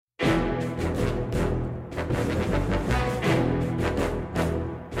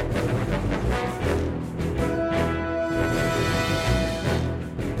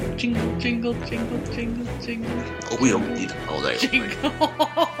Jingle, jingle, jingle, jingle. Oh, we don't need a holiday. Jingle.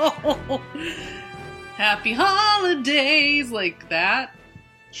 Happy holidays, like that.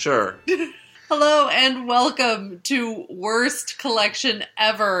 Sure. Hello and welcome to Worst Collection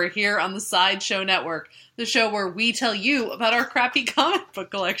Ever here on the Sideshow Network, the show where we tell you about our crappy comic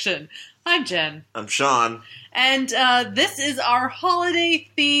book collection. I'm Jen. I'm Shawn. And this is our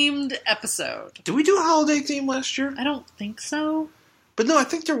holiday-themed episode. Did we do a holiday theme last year? I don't think so. But no, I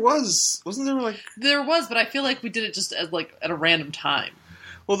think there was. Wasn't there like... There was, but I feel like we did it just as, like, at a random time.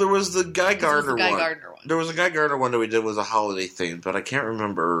 Well, there was the Guy Gardner one. Gardner one. There was a Guy Gardner one that we did was a holiday theme, but I can't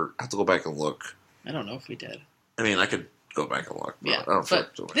remember. I have to go back and look. I don't know if we did. I mean, I could go back and look. But Yeah, I don't feel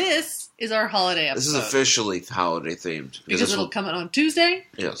but this is our holiday episode. This is officially holiday themed. Because it'll come out on Tuesday.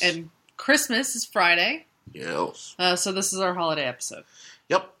 Yes. And Christmas is Friday. Yes. So this is our holiday episode.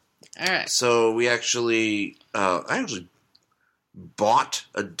 Yep. All right. So we actually... I actually bought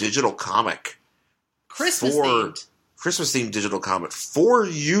a digital comic. Christmas-themed. Christmas-themed digital comic for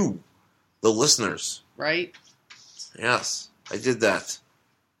you, the listeners. Right? Yes. I did that.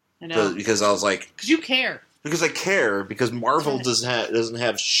 I know. Because I was like... Because you care. Because I care, because Marvel doesn't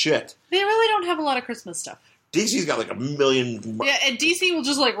have shit. They really don't have a lot of Christmas stuff. DC's got like a million... Yeah, and DC will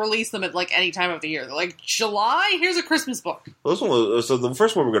just like release them at like any time of the year. They're like, July, here's a Christmas book. Well, so the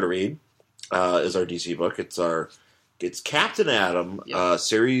first one we're going to read is our DC book. It's Captain Atom,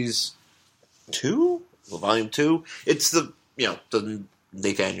 Series 2? Well, Volume 2. It's the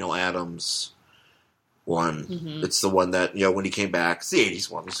Nathaniel Adams one. Mm-hmm. It's the one that, when he came back. It's the 80s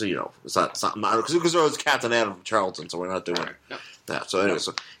one. So, it's not because there was Captain Atom from Charlton, so we're not doing that. So anyway,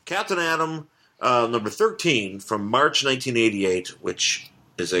 so Captain Atom, number 13 from March 1988, which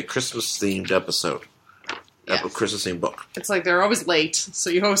is a Christmas-themed episode. Yes. A Christmas-themed book. It's like they're always late, so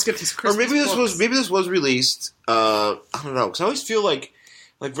you always get these Christmas books. Maybe this was released, I don't know, because I always feel like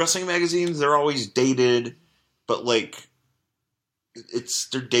wrestling magazines, they're always dated, but like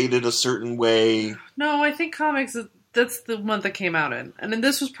they're dated a certain way. No, I think comics, that's the month that came out in. And then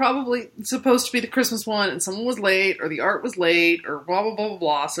this was probably supposed to be the Christmas one, and someone was late, or the art was late, or blah, blah, blah, blah,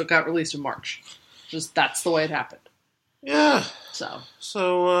 blah, so it got released in March. Just, that's the way it happened. Yeah.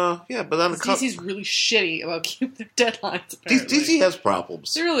 So, yeah, but then DC's really shitty about keeping their deadlines, apparently. DC has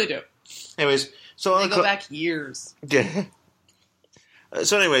problems. They really do. Anyways, so they go back years. Yeah.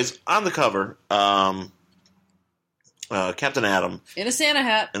 So anyways, on the cover, Captain Atom. In a Santa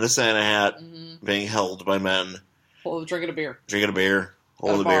hat. Mm-hmm. Being held by men. Drinking a beer.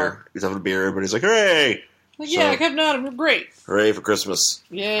 Holding a beer. He's having a beer. Everybody's like, hooray! Like, yeah, Captain Atom, you're great. Hooray for Christmas.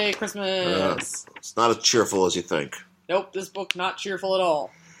 Yay, Christmas. It's not as cheerful as you think. Nope, this book not cheerful at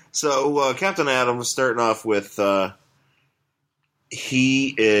all. So, Captain Atom was starting off with,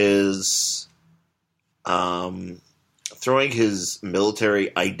 he is throwing his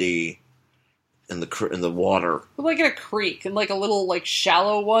military ID in the water. But like in a creek, in like a little like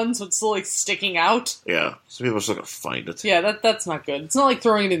shallow one, so it's still like sticking out. Yeah, so people are still gonna find it. Yeah, that's not good. It's not like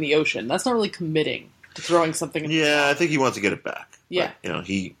throwing it in the ocean. That's not really committing to throwing something in the water. I think he wants to get it back. Yeah. But,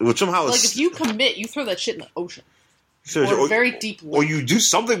 which somehow like if you commit, you throw that shit in the ocean. So, or very deep water. Or you do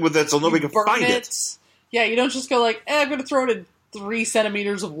something with it so nobody can find it. Yeah, you don't just go like, I'm going to throw it in 3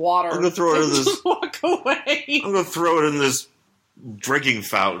 centimeters of water. I'm going to throw it in this... Just walk away. I'm going to throw it in this drinking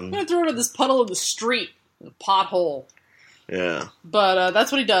fountain. I'm going to throw it in this puddle in the street. In a pothole. Yeah. But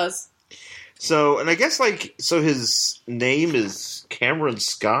that's what he does. So, and I guess so his name is Cameron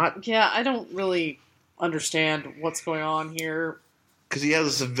Scott? Yeah, I don't really understand what's going on here. Because he has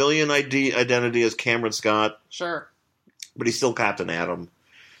a civilian identity as Cameron Scott. Sure. But he's still Captain Atom.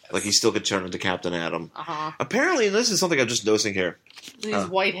 Like, he still could turn into Captain Atom. Uh-huh. Apparently, and this is something I'm just noticing here. He's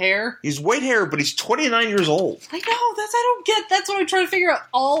white hair? He's white hair, but he's 29 years old. I know, that's what I'm trying to figure out.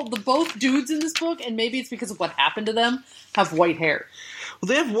 Both dudes in this book, and maybe it's because of what happened to them, have white hair. Well,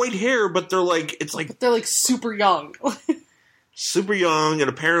 they have white hair, but they're like, they're like super young. Super young, and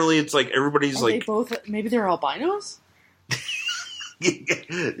apparently it's like everybody's like... Maybe they're albinos?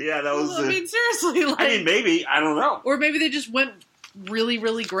 Yeah, that was... I mean, seriously, like... I mean, maybe. I don't know. Or maybe they just went really,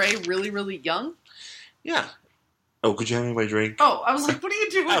 really gray, really, really young? Yeah. Oh, could you hand me my drink? Oh, I was like, what are you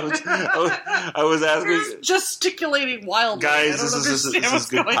doing? I was asking... You're just gesticulating wildly. Guys, this is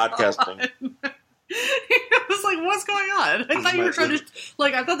good podcasting. I was like, what's going on? I thought you were trying to...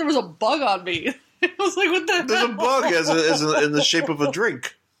 Like, I thought there was a bug on me. I was like, what the hell? There's a bug in the shape of a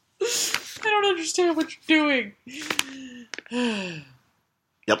drink. I don't understand what you're doing.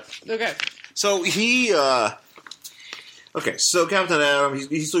 Yep. Okay. So he, so Captain Atom,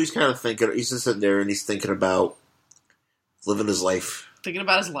 he's kind of thinking, he's just sitting there and he's thinking about living his life. Thinking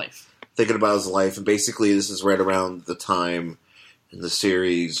about his life. And basically this is right around the time in the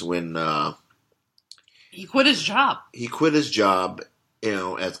series when he quit his job. He quit his job,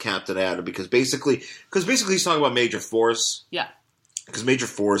 as Captain Atom because basically he's talking about Major Force. Yeah. Because Major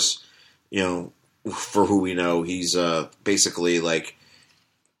Force, for who we know, he's basically like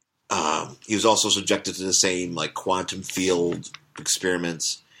he was also subjected to the same like quantum field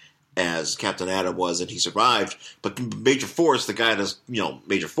experiments as Captain Atom was, and he survived. But Major Force, the guy that's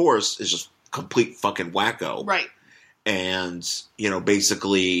Major Force, is just complete fucking wacko, right? And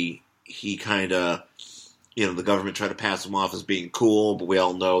basically he kind of the government tried to pass him off as being cool, but we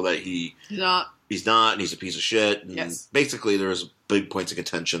all know that he's not. He's not, and he's a piece of shit. And yes. Basically, there's big points of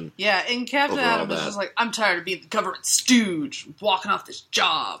contention. Yeah, and Captain Atom is just like, I'm tired of being the government stooge, walking off this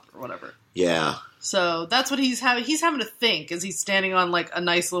job, or whatever. Yeah. So that's what he's having. He's having to think as he's standing on like a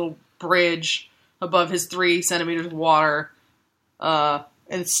nice little bridge above his 3 centimeters of water, and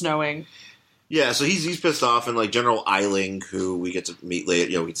it's snowing. Yeah, so he's pissed off, and like General Eiling, who we get to meet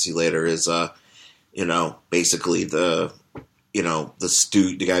later, we get to see later, is basically the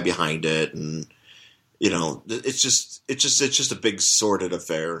the guy behind it, and it's just a big sordid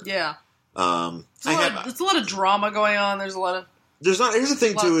affair. Yeah. There's a lot of drama going on. Here's the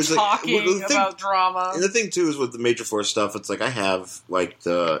thing too is talking about drama. And the thing too is with the Major Force stuff, it's like I have like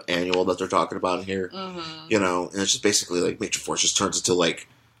the annual that they're talking about in here, and it's just basically like Major Force just turns into like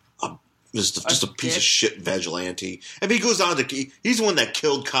just a piece of shit vigilante. I mean, he goes on to he's the one that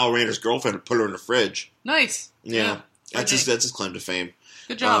killed Kyle Rayner's girlfriend and put her in the fridge. Nice. Yeah. That's his claim to fame.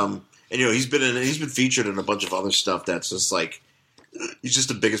 Good job. And he's been featured in a bunch of other stuff that's just like he's just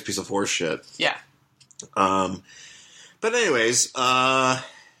the biggest piece of horse shit. Yeah. But anyways, so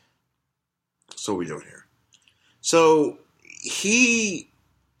what are we doing here? So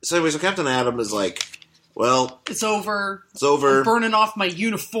Captain Atom is like, well, it's over. I'm burning off my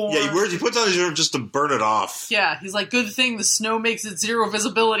uniform. Yeah, he puts on his uniform just to burn it off. Yeah, he's like, good thing the snow makes it 0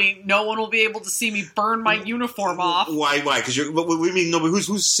 visibility. No one will be able to see me burn my uniform off. Why? Because we mean nobody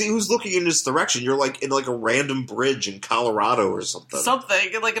who's looking in this direction. You're like in like a random bridge in Colorado or something.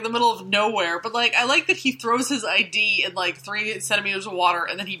 Like in the middle of nowhere. But like, I like that he throws his ID in like 3 centimeters of water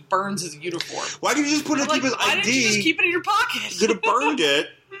and then he burns his uniform. Why didn't you just keep his ID? Why didn't you just keep it in your pocket? You could have burned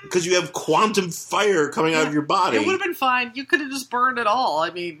it. Because you have quantum fire coming out of your body. It would have been fine. You could have just burned it all.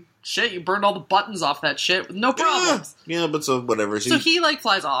 I mean, shit, you burned all the buttons off that shit with no problems. Yeah, but so whatever. So he,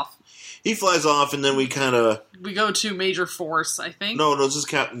 flies off. He flies off, and then we kind of... We go to Major Force, I think. No, this is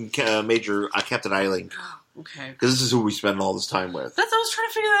Captain Eiling. Okay. Because this is who we spend all this time with. I was trying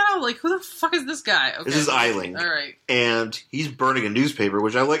to figure that out. Like, who the fuck is this guy? Okay. This is Eiling. All right. And he's burning a newspaper,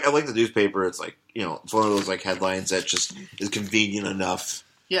 which I like. I like the newspaper. It's like, it's one of those like headlines that just is convenient enough.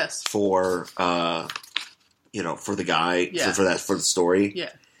 Yes. For for the guy, yeah. for the story. Yeah.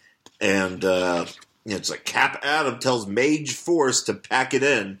 And it's like Cap Atom tells Mage Force to pack it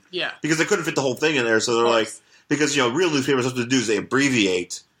in. Yeah. Because they couldn't fit the whole thing in there, so they're like, because real newspapers have to do is they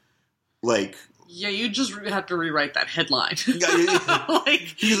abbreviate, like. Yeah, you just have to rewrite that headline. He's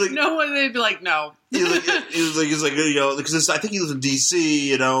like, no one, they'd be like, no. He's like, because I think he lives in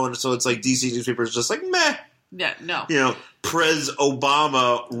DC, and so it's like DC newspapers just like meh. Yeah, no. Prez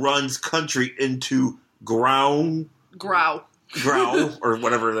Obama runs country into grow, or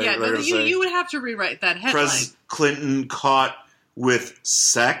whatever they're going to say. You would have to rewrite that headline. Prez Clinton caught with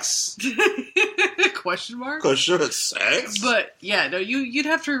sex? Question mark? Sex? But, yeah, no, you'd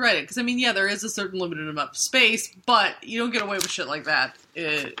have to rewrite it. Because, I mean, yeah, there is a certain limited amount of space, but you don't get away with shit like that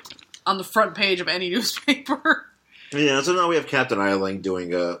on the front page of any newspaper. Yeah, so now we have Captain Eiling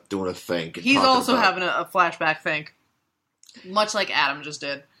doing a think. He's also having a flashback think, much like Adam just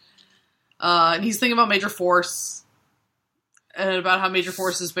did. And he's thinking about Major Force, and about how Major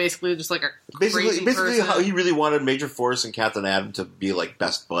Force is basically just like a crazy person. How he really wanted Major Force and Captain Atom to be like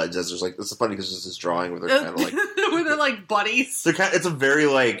best buds. As there's like, it's funny because there's this drawing where they're kind of like where they're like buddies. It's like I'll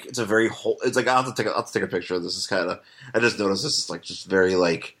have to take a picture of this. It's kind of, I just noticed this is like just very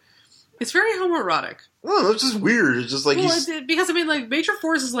like. It's very homoerotic. Well, it's just weird. It's just like because I mean, like Major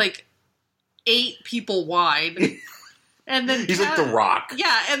Force is like 8 people wide, and then he's like the Rock.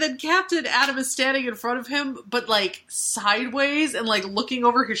 Yeah, and then Captain Atom is standing in front of him, but like sideways and like looking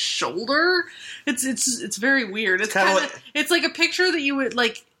over his shoulder. It's very weird. It's kind of it's like a picture that you would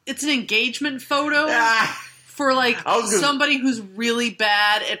like. It's an engagement photo for like somebody who's really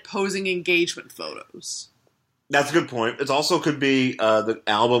bad at posing engagement photos. That's a good point. It also could be the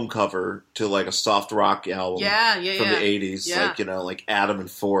album cover to like a soft rock album from the 80s. Yeah. Like, like Atom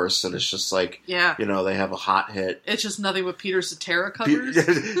and Force, and it's just like, they have a hot hit. It's just nothing but Peter Cetera covers. This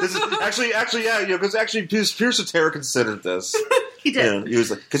is actually, yeah, because Peter Cetera considered this. He did. Yeah, he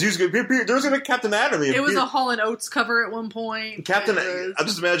was like, because he was going to be, there was going to be Captain Atom. It was a Hall & Oates cover at one point. I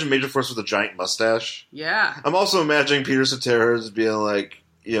just imagine Major Force with a giant mustache. Yeah. I'm also imagining Peter Cetera as being like,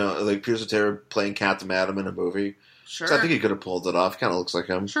 like Peter Cetera playing Captain Atom in a movie. Sure. So I think he could have pulled it off. Kind of looks like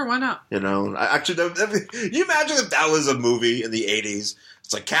him. Sure, why not? You know, you imagine if that was a movie in the 80s?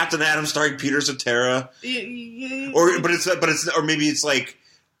 It's like Captain Atom starring Peter Cetera, or maybe it's like,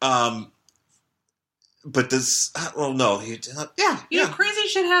 but this. Well, no, crazy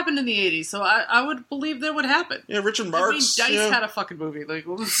shit happened in the 80s, so I would believe that would happen. Yeah, Richard Marx. Dice had a fucking movie. Like,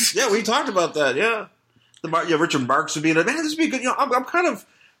 yeah, we talked about that. Yeah, Richard Marx would be in it. Man, this would be good. I'm kind of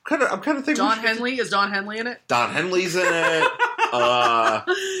thinking. Don Henley is Don Henley in it? Don Henley's in it.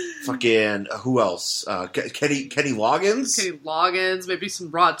 Fucking who else? Kenny Loggins. Kenny Loggins. Maybe some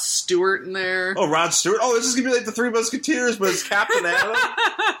Rod Stewart in there. Oh, Rod Stewart. Oh, this is gonna be like the Three Musketeers, but it's Captain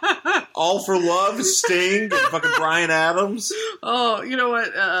Atom. All for Love, Sting, and fucking Bryan Adams. Oh, you know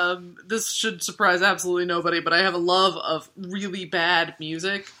what? This should surprise absolutely nobody, but I have a love of really bad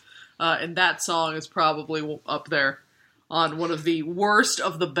music, and that song is probably up there on one of the worst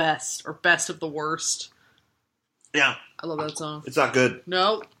of the best, or best of the worst. Yeah. I love that song. It's not good.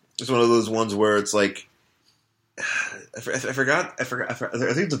 No. It's one of those ones where it's like, I forgot. I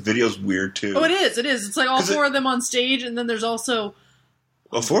think the video's weird too. Oh, it is. It's like all four of them on stage, and then there's also...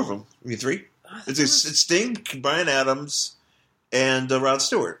 Oh, four of them. I mean, three. It's Sting, Bryan Adams, and Rod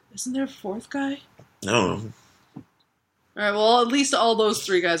Stewart. Isn't there a fourth guy? I don't know. All right, well, at least all those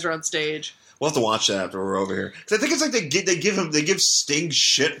three guys are on stage. We'll have to watch that after we're over here. Because I think it's like they give Sting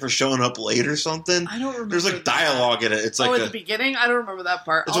shit for showing up late or something. I don't remember. There's like dialogue in it. It's like at the beginning? I don't remember that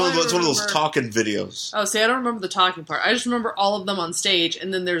part. It's one of those talking videos. Oh, see, I don't remember the talking part. I just remember all of them on stage,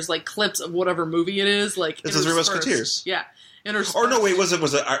 and then there's like clips of whatever movie it is. Like it's the Three Musketeers. Yeah. Or no, wait, was it?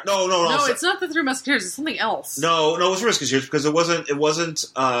 No. No, it's not the Three Musketeers. It's something else. No, it was Three Musketeers because it wasn't.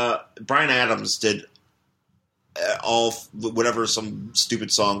 Bryan Adams did some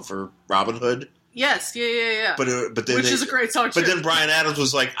stupid song for Robin Hood. Yes, yeah. But then which is a great song. But then Bryan Adams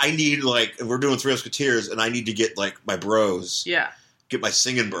was like, I need we're doing Three Musketeers, and I need to get my bros. Yeah. Get my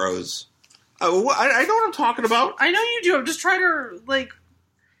singing bros. I know what I'm talking about. I know you do. I'm just trying to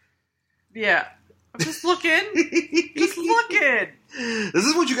Yeah. I'm just looking. This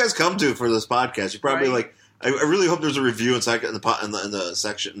is what you guys come to for this podcast. You probably right. I really hope there's a review in the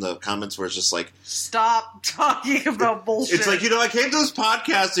section in the comments where it's just like, stop talking about bullshit. It's like, I came to this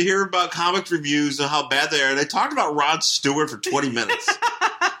podcast to hear about comic reviews and how bad they are. And they talked about Rod Stewart for 20 minutes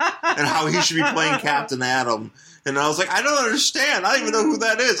and how he should be playing Captain Atom. And I was like, I don't understand. I don't even know who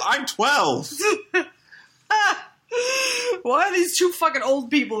that is. I'm 12. Why are these two fucking old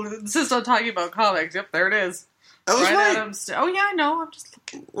people who insist on talking about comics? Yep, there it is. That was right. Adams. Oh yeah, I know. I'm just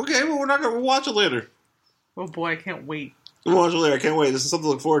looking. Okay, well we'll watch it later. Oh boy, I can't wait. We'll watch it later. I can't wait. This is something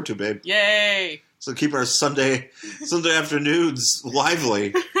to look forward to, babe. Yay! So keep our Sunday afternoons lively.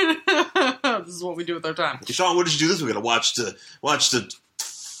 This is what we do with our time. Shawn, what did you do this week? I watched the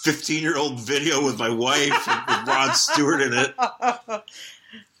 15-year-old video with my wife with Rod Stewart in it.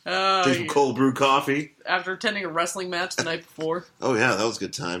 Drink some cold brew coffee. After attending a wrestling match the night before. Oh yeah, that was a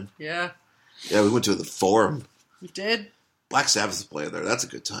good time. Yeah. Yeah, we went to the Forum. You did? Black Sabbath is playing there. That's a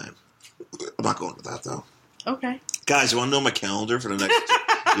good time. I'm not going to that though. Okay. Guys, you want to know my calendar for the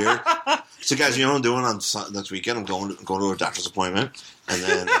next year? So guys, you know what I'm doing on next weekend? I'm going to a doctor's appointment, and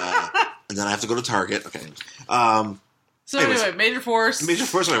then I have to go to Target. Okay. So anyway, Major Force. Major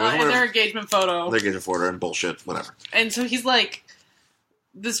Force. And their engagement photo. Their engagement photo and bullshit. Whatever. And so he's like,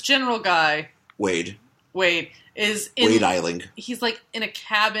 this general guy. Wade is in... Wade Eiling. He's like in a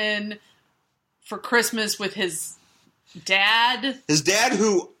cabin for Christmas with his dad. His dad,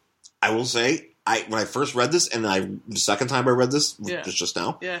 who, I will say, when I first read this, and the second time I read this, just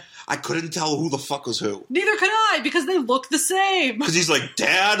now, I couldn't tell who the fuck was who. Neither could I, because they look the same. Because he's like,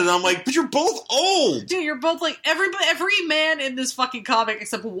 Dad, and I'm like, but you're both old. Dude, you're both like, every man in this fucking comic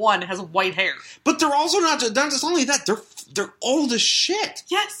except one has white hair. But they're also not only that, they're old as shit.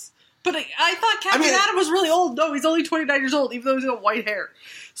 Yes. But I thought Captain Adam was really old. No, he's only 29 years old, even though he's got white hair.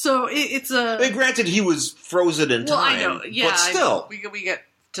 So it's a... Granted, he was frozen in time. I know. Yeah, but still. I know. We get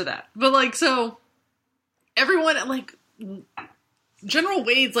to that. But, so... Everyone, General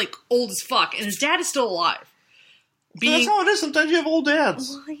Wade's, old as fuck, and his dad is still alive. That's how it is. Sometimes you have old dads.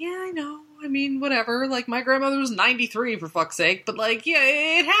 Well, yeah, I know. I mean, whatever. My grandmother was 93, for fuck's sake. But,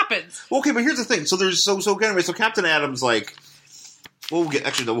 it happens. Okay, but here's the thing. So there's... So Captain Adam's, We'll get...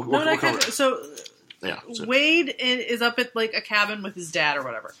 Actually, no, we'll cover it. So... Yeah, Wade is up at, a cabin with his dad or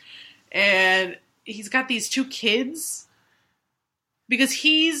whatever. And he's got these two kids... Because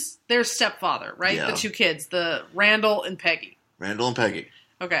he's their stepfather, right? Yeah. The two kids, the Randall and Peggy. Randall and Peggy.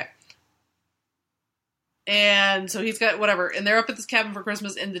 Okay. And so he's got whatever, and they're up at this cabin for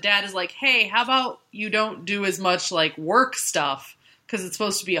Christmas, and the dad is like, hey, how about you don't do as much, like, work stuff, because it's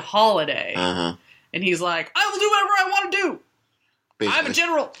supposed to be a holiday. Uh-huh. And he's like, I will do whatever I want to do. Basically. I'm a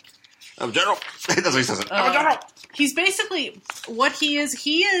general. I'm a general. That's what he says. I'm a general. He's basically, what he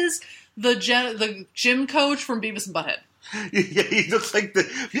is the gym coach from Beavis and Butthead. Yeah, he looks like but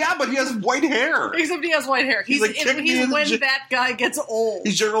he has white hair. Except he has white hair. He's when that guy gets old.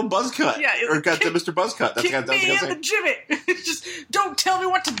 He's General Buzzcut. Yeah, or got Mr. Buzzcut. That's kick me in the Jimmy. Just don't tell me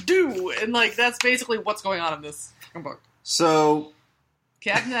what to do. And like that's basically what's going on in this book. So,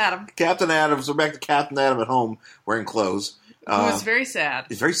 Captain Adam. So back to Captain Adam at home wearing clothes. Who is very sad.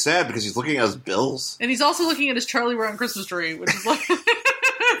 He's very sad because he's looking at his bills. And he's also looking at his Charlie Brown Christmas tree, which is like...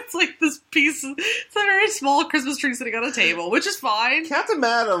 It's like this piece. It's a very small Christmas tree sitting on a table, which is fine. Captain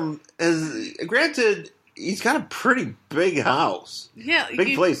Adam is, granted, he's got a pretty big house. Yeah.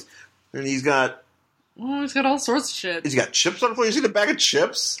 Big place. And he's got... Oh, he's got all sorts of shit. He's got chips on the floor. You see the bag of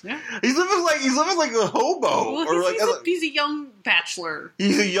chips? Yeah. He's living like a hobo. Well, he's a young bachelor.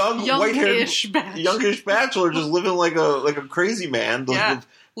 He's a youngish bachelor. Youngish bachelor just living like a crazy man. Yeah.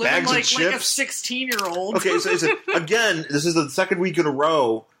 With bags like, of chips. Like a 16-year-old. Okay, so again, this is the second week in a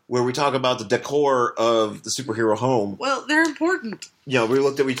row where we talk about the decor of the superhero home. Well, they're important. You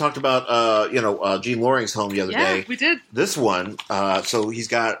know, we talked about Gene Loring's home the other day. Yeah, we did. This one, so he's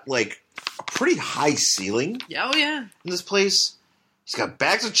got like a pretty high ceiling. Oh yeah. In this place, he's got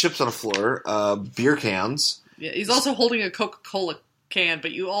bags of chips on the floor, beer cans. Yeah, he's also holding a Coca-Cola can,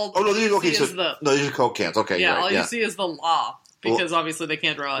 but you all. Oh no, these are Coke cans. Okay, yeah, right, all you see is the law because obviously they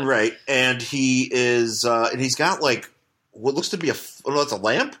can't draw it. Right, and he is, and he's got like what looks to be it's a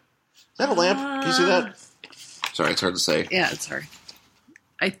lamp. Is that a lamp? Can you see that? Sorry, it's hard to say. Yeah, it's hard.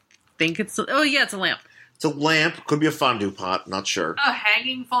 I think it's... Oh, yeah, it's a lamp. It's a lamp. Could be a fondue pot. Not sure. A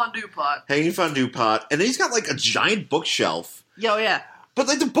hanging fondue pot. Hanging fondue pot. And then he's got, like, a giant bookshelf. Oh, yeah. But,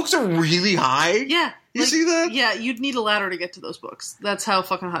 like, the books are really high. Yeah. You see that? Yeah, you'd need a ladder to get to those books. That's how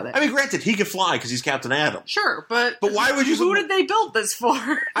fucking high they are. I mean, granted, he can fly because he's Captain Adam. Sure, but why would you... Who did they build this for?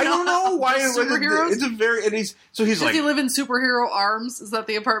 I don't know. Why? Superheroes? It's a very... And he's Does like... he live in Superhero Arms? Is that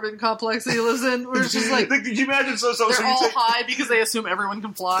the apartment complex that he lives in? Where it's just like... Did you imagine? They're all high because they assume everyone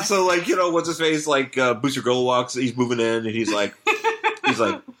can fly. So, like, what's his face? Like, Booster Gold walks... He's moving in, and he's like...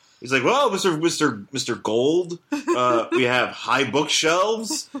 He's like, well, Mr. Gold, we have high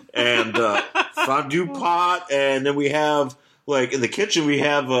bookshelves and fondue pot, and then we have, like, in the kitchen, we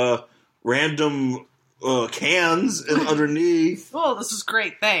have random cans underneath. Oh, this is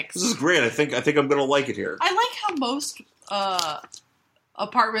great. Thanks. This is great. I think I'm going to like it here. I like how most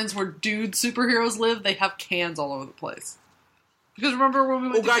apartments where dude superheroes live, they have cans all over the place. Because remember when we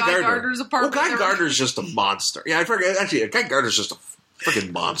went to Guy Gardner's apartment? Well, Guy Gardner's just a monster. Yeah, I forget. Actually, Guy Gardner's just a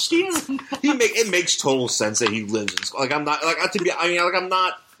freaking monster. It makes total sense that he lives in like I'm not I'm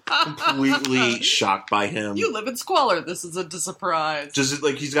not completely shocked by him. You live in squalor. This isn't a surprise. Just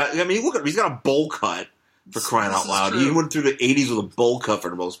like he's got look at him, he's got a bowl cut for crying out loud. True. He went through the 80s with a bowl cut for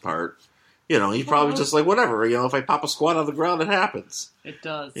the most part. He's probably just like whatever. If I pop a squat on the ground, it happens. It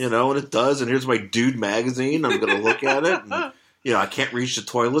does. And it does. And here's my Dude magazine. I'm going to look at it. And, I can't reach the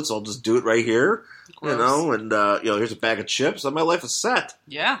toilet, so I'll just do it right here. Gross. And here's a bag of chips, and my life is set.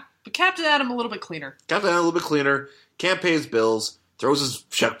 Yeah, but Captain Adam a little bit cleaner. Can't pay his bills. Throws his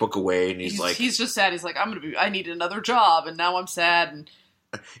checkbook away, and he's just sad. He's like, I need another job, and now I'm sad. And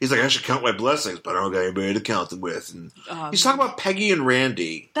he's like, I should count my blessings, but I don't got anybody to count them with. And he's talking about Peggy and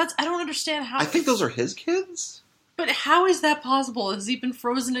Randy. I don't understand how. I think those are his kids. But how is that possible? Has he been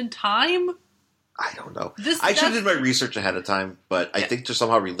frozen in time? I don't know. I should have did my research ahead of time, but I think they're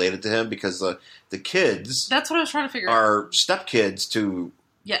somehow related to him because the kids... That's what I was trying to figure out. ...are stepkids to...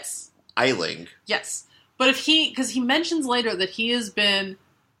 Yes. Eiling. Yes. But because he mentions later that he has been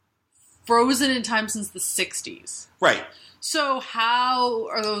frozen in time since the 60s. Right. So how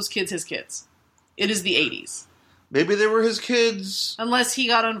are those kids his kids? It is the 80s. Maybe they were his kids. Unless he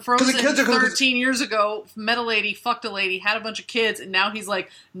got unfrozen 13 years ago, met a lady, fucked a lady, had a bunch of kids, and now he's like,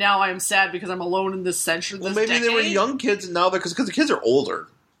 now I'm sad because I'm alone in this century. Well, maybe they were young kids, and now because the kids are older,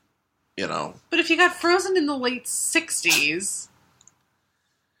 But if you got frozen in the late 60s...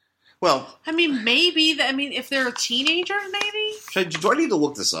 Well... I mean, maybe... if they're a teenager, maybe? Do I need to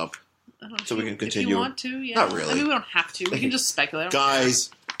look this up? I don't know, so we can continue? If you want to, yeah. Not really. I mean, we don't have to. We can just speculate.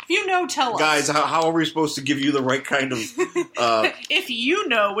 Guys... If tell us. Guys, how are we supposed to give you the right kind of... if you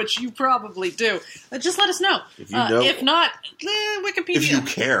know, which you probably do, just let us know. If you know. If not, Wikipedia. If you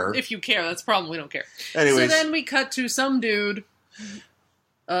care. If you care. That's the problem. We don't care. Anyways. So then we cut to some dude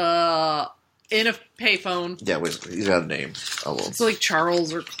in a payphone. Yeah, wait, he's got a name. It's like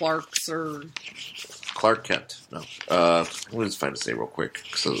Charles or Clark's or... Clark Kent. No. Let me just find his name real quick.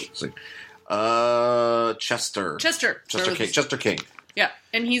 So it's like, Chester. Chester King. Chester King. Yeah,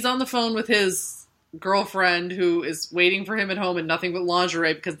 and he's on the phone with his girlfriend who is waiting for him at home in nothing but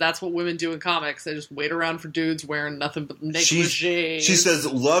lingerie because that's what women do in comics. They just wait around for dudes wearing nothing but negligee. She says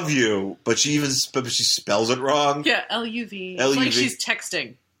 "love you," but she spells it wrong. Yeah, LUV. LUV. It's like she's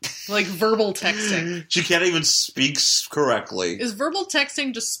texting, like verbal texting. She can't even speak correctly. Is verbal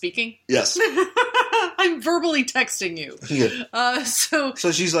texting just speaking? Yes. I'm verbally texting you. Yeah. So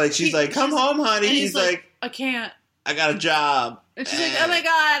she's like, come home, honey. And he's like, I can't. I got a job. And she's like, oh my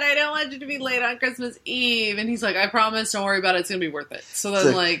god, I don't want you to be late on Christmas Eve. And he's like, I promise, don't worry about it, it's gonna be worth it. So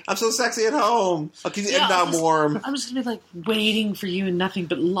then like I'm so sexy at home. I'll keep the eggnog warm. I'm just gonna be like waiting for you in nothing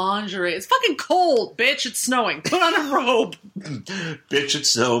but lingerie. It's fucking cold, bitch, it's snowing. Put on a robe. Bitch,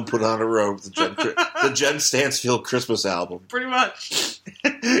 it's snowing, put on a robe. The Jen Stansfield Christmas album. Pretty much.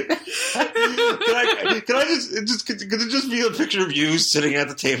 Can it just be a picture of you sitting at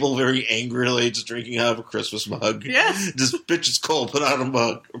the table very angrily, just drinking out of a Christmas mug? Yes. Just bitch, it's cold. Put on a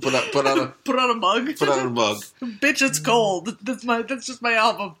mug. Put on a mug. Put on a mug. Bitch, it's cold. That's just my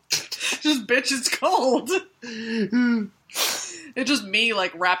album. Just bitch, it's cold. It's just me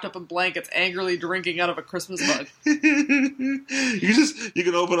like wrapped up in blankets, angrily drinking out of a Christmas mug. You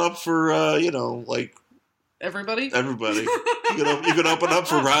can open up for like. Everybody. You can open up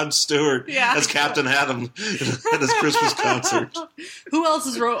for Rod Stewart as Captain Adam at his Christmas concert. Who else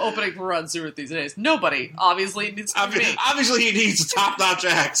is opening for Rod Stewart these days? Nobody. Obviously, it needs to be me. Obviously, he needs top-notch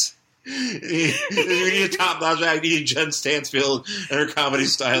acts. You need a top-notch act. You need Jen Stansfield and her comedy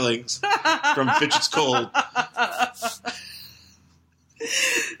stylings from Bitch It's Cold.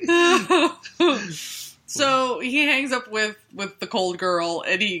 So he hangs up with the cold girl,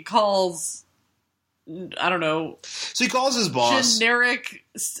 and he calls... I don't know. So he calls his boss generic,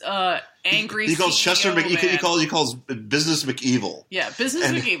 angry. He calls Chester. he calls Business McEvil. Yeah,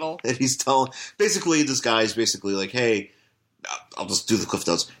 Business McEvil. And he's telling basically this guy's basically like, hey, I'll just do the Cliff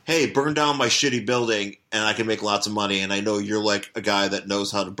Notes. Hey, burn down my shitty building, and I can make lots of money. And I know you're like a guy that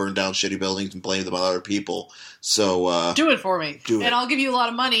knows how to burn down shitty buildings and blame them on other people. So do it for me, and I'll give you a lot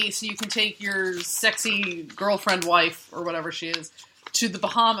of money so you can take your sexy girlfriend, wife, or whatever she is, to the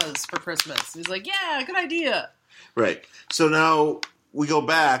Bahamas for Christmas. He's like, yeah, good idea. Right. So now we go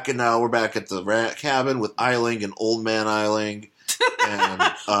back, and now we're back at the cabin with Eiling and Old Man Eiling.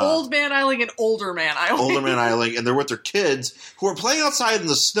 And, Old Man Eiling and Older Man Eiling. Older Man Eiling, and they're with their kids, who are playing outside in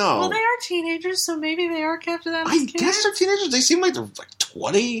the snow. Well, they are teenagers, so maybe they are Captain Adam's kids. I guess they're teenagers. They seem like they're like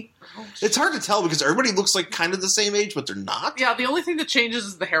 20. Oh, it's hard to tell because everybody looks like kind of the same age, but they're not. Yeah, the only thing that changes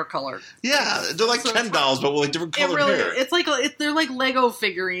is the hair color. Yeah, they're like Ken dolls, but with like different colored hair. It's like they're like Lego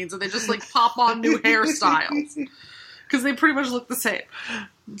figurines, and they just like pop on new hairstyles because they pretty much look the same.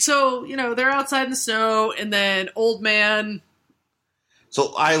 So they're outside in the snow, and then Old Man.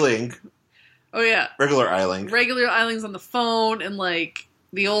 So Eiling. Oh yeah, regular Eiling. Regular Eiling's on the phone, and like.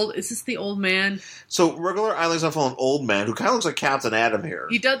 Is this the Old Man? So regular Eiling's on the phone, Old Man, who kind of looks like Captain Adam here.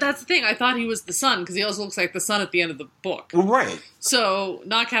 He does. That's the thing. I thought he was the son because he also looks like the son at the end of the book. Right. So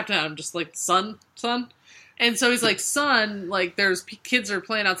not Captain Adam, just like son. And so he's like, son, like there's kids are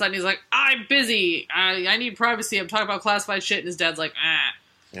playing outside, and he's like, I'm busy. I need privacy. I'm talking about classified shit, and his dad's like, ah.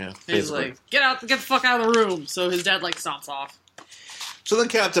 Yeah. And he's like, get the fuck out of the room. So his dad like stomps off. So then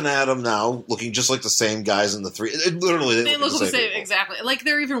Captain Adam now, looking just like the same guys in the three... Literally, they look the same exactly. Like,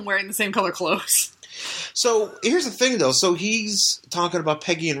 they're even wearing the same color clothes. So, here's the thing, though. So, he's talking about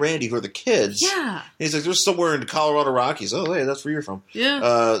Peggy and Randy, who are the kids. Yeah. And he's like, they're somewhere in the Colorado Rockies. Oh, hey, that's where you're from.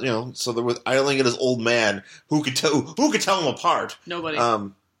 Yeah. So they're with Eiling and his old man. Who could tell them apart? Nobody.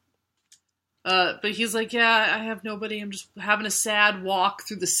 But he's like, yeah, I have nobody. I'm just having a sad walk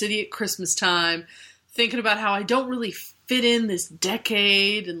through the city at Christmas time, thinking about how I don't really fit in this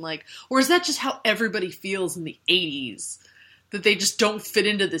decade, and like, or is that just how everybody feels in the 80s, that they just don't fit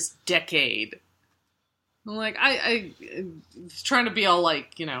into this decade? I'm like, I trying to be all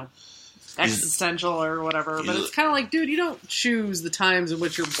like, existential or whatever, but it's kind of like, dude, you don't choose the times in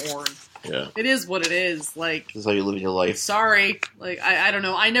which you're born. Yeah, it is what it is. Like, this is how you live your life. Sorry, like I don't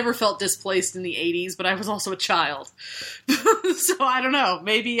know. I never felt displaced in the 80s, but I was also a child, so I don't know.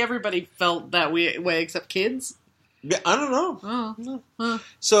 Maybe everybody felt that way except kids. Yeah, I don't know. Oh. Huh.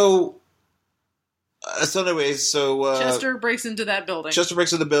 So anyways, Chester breaks into that building. Chester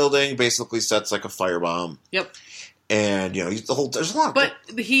breaks into the building, basically sets like a firebomb. Yep. And there's a lot. But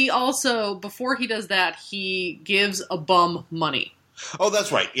he also, before he does that, he gives a bum money. Oh,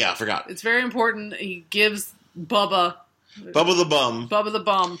 that's right. Yeah, I forgot. It's very important. He gives Bubba Bubba the Bum. Bubba the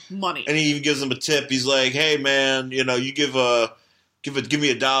Bum, money. And he even gives him a tip. He's like, hey, man, you know, you give me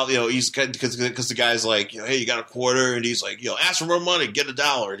 $1. You know, he's because the guy's like, you know, hey, you got a quarter? And he's like, you know, ask for more money, get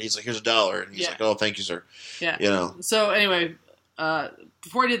 $1. And he's like, here's $1. And he's like, oh, thank you, sir. Yeah. You know. So anyway,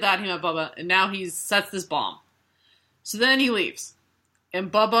 before he did that, he met Bubba, and now he sets this bomb. So then he leaves.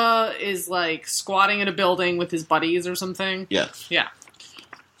 And Bubba is, like, squatting in a building with his buddies or something. Yeah. Yeah.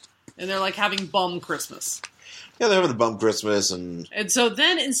 And they're, like, having bum Christmas. Yeah, they're having a bum Christmas. And so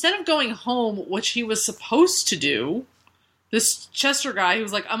then, instead of going home, which he was supposed to do, this Chester guy, who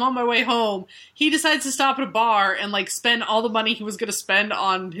was like, I'm on my way home, he decides to stop at a bar and, like, spend all the money he was going to spend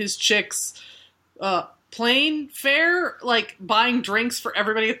on his chick's plane fare, like, buying drinks for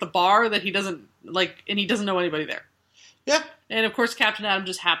everybody at the bar that he doesn't, like, and he doesn't know anybody there. Yeah. And, of course, Captain Adam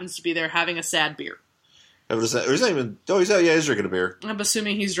just happens to be there having a sad beer. he's drinking a beer. I'm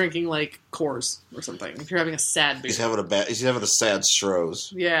assuming he's drinking, like, Coors or something, if you're having a sad beer. He's having a sad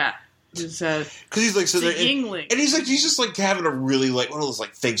Strohs. Yeah. Because he's like sitting there, Yingling. and he's just like having a really like one of those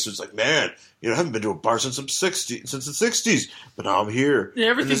like things. So it's like, man, you know, I haven't been to a bar since the '60s, but now I'm here. Yeah,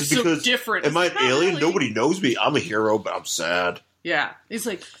 everything's so different. Am I an alien? Really. Nobody knows me. I'm a hero, but I'm sad. Yeah, it's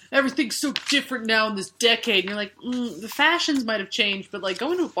like everything's so different now in this decade. And you're like, the fashions might have changed, but like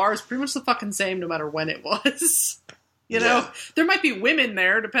going to a bar is pretty much the fucking same no matter when it was. You know, there might be women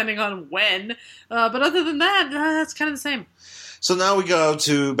there depending on when, but other than that, it's kind of the same. So now we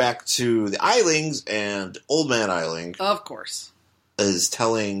go back to the Eilings, and Old Man Eiling, of course, is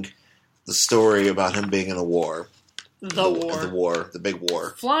telling the story about him being in a war. The big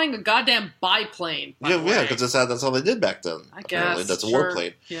war. Flying a goddamn biplane. Yeah, because that's how they did back then. I guess. That's a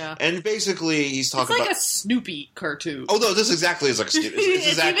warplane. Yeah. And basically, he's talking about... It's like a Snoopy cartoon. Oh, no, this exactly is like a Snoopy. It's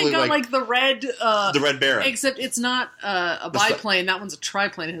exactly even got like the red... the Red Baron. Except it's not a biplane. That one's a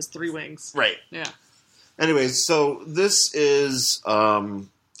triplane. It has 3 wings. Right. Yeah. Anyways, so this is...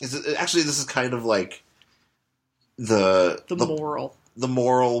 actually, this is kind of like the moral. The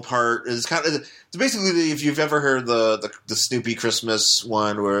moral part is kind of it's basically if you've ever heard the Snoopy Christmas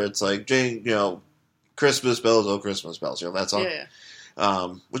one where it's like Jane, you know, Christmas bells, oh Christmas bells, you know that song. Yeah.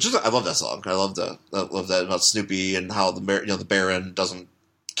 Which is I love that song. I love that about Snoopy and how the Baron doesn't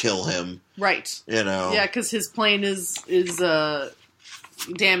kill him. Right. You know. Yeah, because his plane is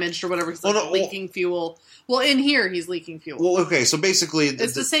damaged or whatever. It's leaking fuel. Well, in here, he's leaking fuel. Well, okay, so basically...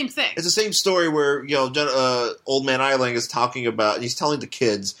 It's the same thing. It's the same story where, you know, Old Man Eiling is talking about... He's telling the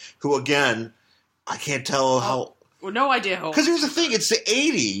kids, who, again, I can't tell how... Well, no idea how... Because here's the thing, it's the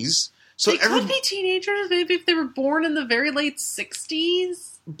 80s, so... They could be teenagers, maybe if they were born in the very late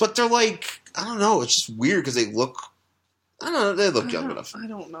 60s. But they're like... I don't know, it's just weird because they look... I don't know, they look young enough. I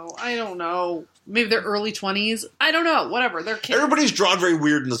don't know. Maybe they're early 20s. I don't know, whatever, they're kids. Everybody's drawn very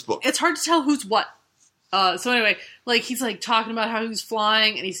weird in this book. It's hard to tell who's what. So anyway, like he's like talking about how he's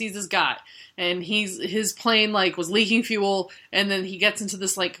flying, and he sees this guy, and his plane like was leaking fuel, and then he gets into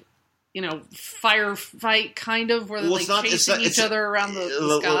this like, you know, firefight kind of where they're chasing each other around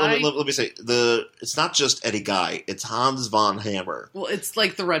the sky. Let me say it's not just Eddie Guy; it's Hans von Hammer. Well, it's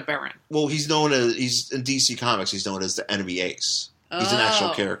like the Red Baron. Well, he's in DC Comics. He's known as the Enemy Ace. He's an actual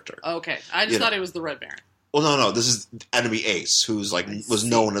character. Okay, I just thought it was the Red Baron. Well, no, this is Enemy Ace, who's like was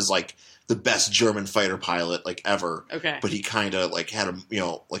known as like the best German fighter pilot like ever. Okay. But he kind of like had him, you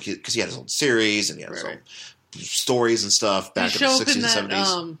know, like because he had his own series and he had his own stories and stuff back in the 60s and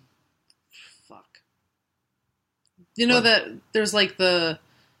 70s. You know that there's like the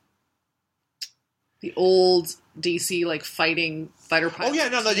old DC like fighter pilot. Oh yeah,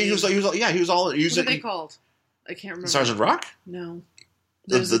 no, he was all. What are they called? I can't remember. Sergeant Rock? No.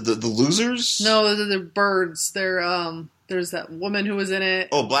 The losers? No, they're birds. There's that woman who was in it.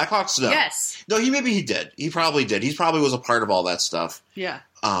 Oh, Blackhawks? No. Yes. No, he did. He probably did. He probably was a part of all that stuff. Yeah.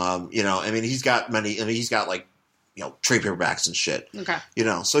 You know, I mean, he's got like, you know, trade paperbacks and shit. Okay. You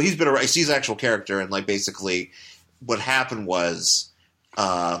know, so he's an actual character, and like basically what happened was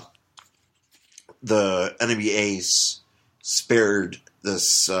the Enemy Ace spared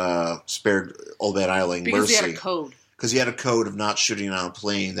Old Man Eiling because mercy. He had a code. Because he had a code of not shooting on a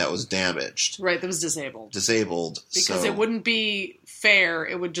plane that was damaged. Right, that was disabled. Because it wouldn't be fair,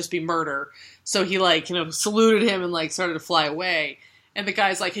 it would just be murder. So he, like, you know, saluted him and, like, started to fly away. And the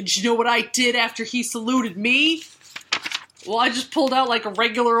guy's like, did you know what I did after he saluted me? Well, I just pulled out, like, a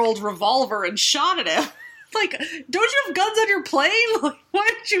regular old revolver and shot at him. Like, don't you have guns on your plane? Like, why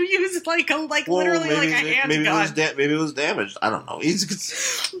did you use literally a handgun? Maybe it was damaged. I don't know. He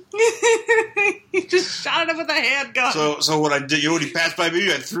just shot him with a handgun. So what I did, you know, when he passed by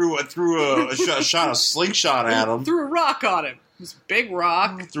me, I threw a slingshot at him. Threw a rock on him. This big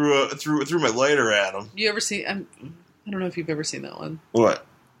rock. Threw my lighter at him. You ever see? I I don't know if you've ever seen that one. What?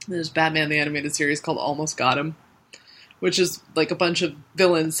 There's Batman the Animated Series called Almost Got Him, which is like a bunch of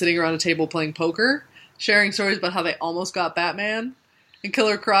villains sitting around a table playing poker, sharing stories about how they almost got Batman. And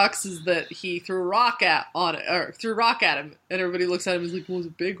Killer Crocs is that he threw a rock at him, and everybody looks at him and is like, well, it was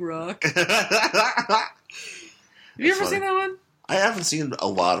a big rock. Have you ever seen that one? I haven't seen a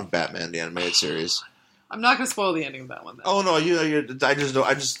lot of Batman the Animated Series. I'm not going to spoil the ending of that one, though. Oh, no, I just know.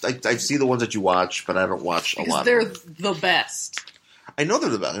 I see the ones that you watch, but I don't watch a lot they're of them. the best. I know they're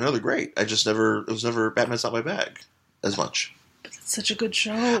the best. I know they're great. It was never Batman's not my bag as much. But it's such a good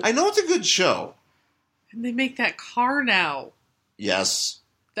show. I know it's a good show. And they make that car now. Yes.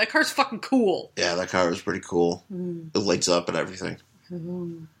 That car's fucking cool. Yeah, that car is pretty cool. It lights up and everything.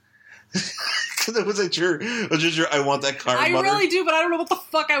 Wasn't your I want that car. I really do, but I don't know what the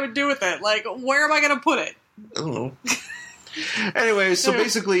fuck I would do with it. Like, where am I going to put it? I don't know. Anyway, so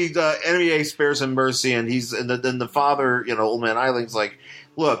basically, NEA spares him mercy, and then the father, Old Man Eiling's like,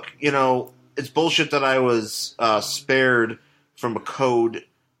 look, it's bullshit that I was spared from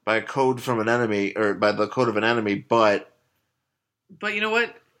by a code from an enemy, or by the code of an enemy, but you know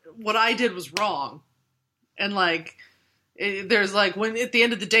what? What I did was wrong, and there's when at the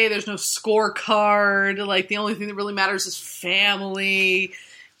end of the day, there's no scorecard. Like, the only thing that really matters is family.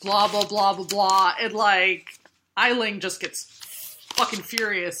 Blah blah blah blah blah, and Eiling just gets fucking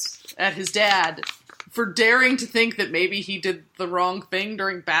furious at his dad for daring to think that maybe he did the wrong thing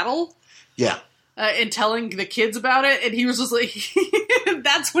during battle. Yeah. And telling the kids about it, and he was just like,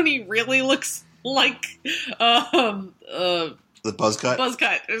 that's when he really looks like, the buzz cut? Buzz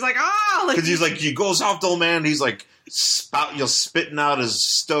cut. It was because he's he goes off the old man, and he's spitting out his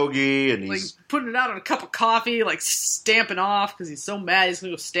stogie, and he's putting it out on a cup of coffee, stamping off because he's so mad he's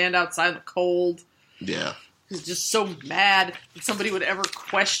gonna go stand outside in the cold. Yeah. He's just so mad that somebody would ever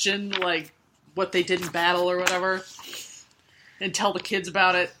question, what they did in battle or whatever, and tell the kids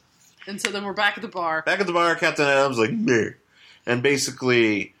about it. And so then we're back at the bar. Captain Adam's like, meh. And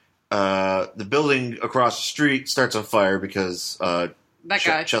basically, the building across the street starts on fire because that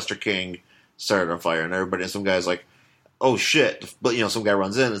guy, Chester King, started on fire. And some guy's like, oh shit. But, some guy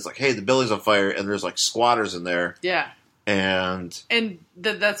runs in. It's like, hey, the building's on fire. And there's, squatters in there. Yeah. And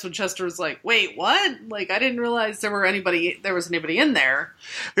that's when Chester was like, wait, what? I didn't realize there was anybody in there.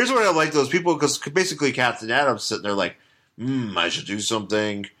 Here's what I like those people, because basically Captain Adam's sitting there like, I should do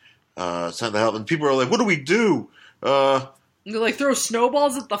something. It's time to help. And people are like, what do we do? They're throw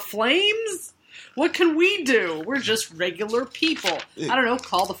snowballs at the flames? What can we do? We're just regular people. I don't know,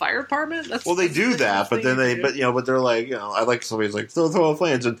 call the fire department? They do that, but then but they're like, I like somebody's like, throw the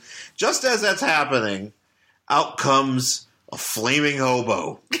flames. And just as that's happening, out comes a flaming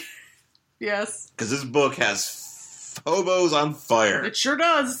hobo. Yes. Because this book has hobos on fire. It sure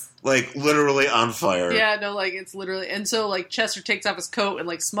does. Literally on fire. Yeah, no, it's literally... And so, Chester takes off his coat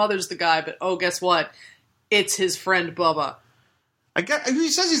and, smothers the guy, but, oh, guess what? It's his friend, Bubba. He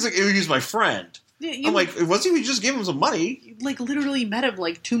says he's my friend. Yeah, I'm like, was he? We just gave him some money. Literally met him,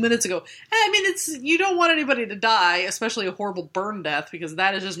 2 minutes ago. I mean, you don't want anybody to die, especially a horrible burn death, because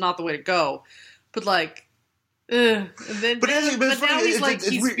that is just not the way to go. But, and then, but now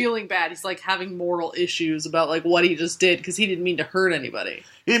he's feeling bad. He's having moral issues about what he just did because he didn't mean to hurt anybody.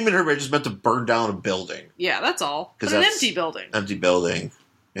 He didn't mean to hurt anybody. He just meant to burn down a building. Yeah, that's all. But an empty building. Empty building.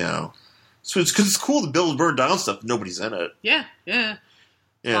 So it's cool to burn down stuff. Nobody's in it. Yeah.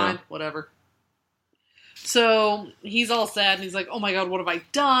 Fine, whatever. So he's all sad and he's like, "Oh my god, what have I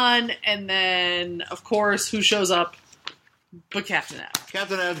done?" And then, of course, who shows up? But Captain Adam.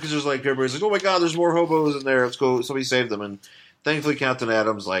 Captain Adam, because there's everybody's like, oh my god, there's more hobos in there. Let's go. Somebody save them. And thankfully, Captain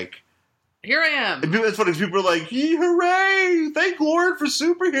Adam's like, here I am. It's funny because people are like, hooray! Thank Lord for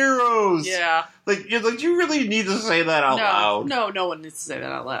superheroes. Yeah. You really need to say that out loud. No one needs to say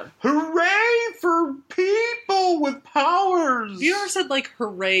that out loud. Hooray for people with powers. Have you ever said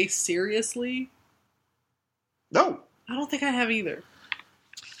hooray seriously? No. I don't think I have either.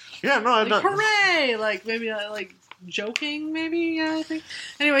 Yeah, no, I've not. Hooray! Maybe joking, maybe? Yeah, I think.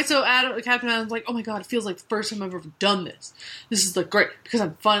 Anyway, so Captain Adam's like, oh my god, it feels like the first time I've ever done this. This is great, because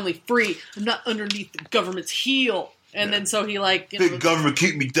I'm finally free. I'm not underneath the government's heel. And then so he big government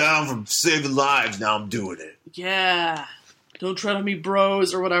keep me down from saving lives, now I'm doing it. Yeah. Don't tread on me,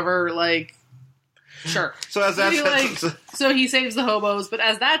 bros, or whatever, sure. So as that's so he saves the hobos, but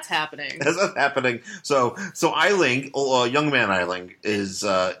as that's happening, so Eiling, young man Eiling, is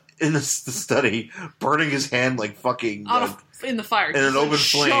in the study, burning his hand fucking in the fire, in an open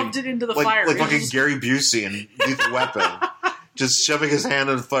flame, shoved it into the fire, fucking Gary Busey in Lethal Weapon, just shoving his hand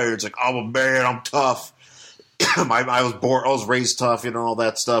in the fire. It's like, I'm a man, I'm tough. I was raised tough, all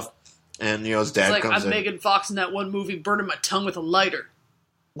that stuff. And, his dad It's like, comes I'm in. Megan Fox in that one movie, burning my tongue with a lighter.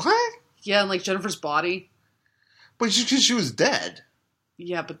 What? Yeah, and like Jennifer's Body. But she was dead.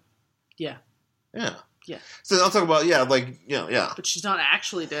 Yeah, but... Yeah. Yeah. Yeah. So I'll talk about, yeah. But she's not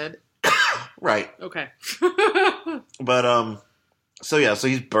actually dead. Right. Okay. But, so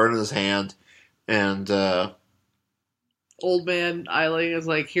he's burning his hand, and, Old man Eiling is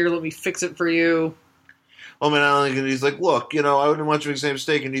like, here, let me fix it for you. Old man Eiling, and he's like, look, I wouldn't want you to make the same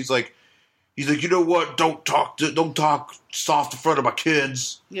mistake, and he's like, you know what, don't talk soft in front of my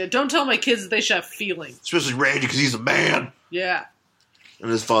kids. Yeah, don't tell my kids that they should have feelings. Especially Randy, because he's a man. Yeah.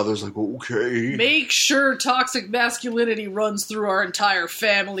 And his father's like, okay. Make sure toxic masculinity runs through our entire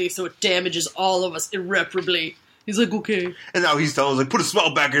family so it damages all of us irreparably. He's like, okay. And now he's telling us, like, put a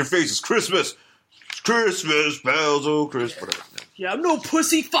smile back in your face. It's Christmas. It's Christmas, bells, oh, Christmas. Yeah, I'm no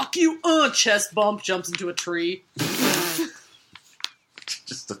pussy. Fuck you. Chest bump. Jumps into a tree.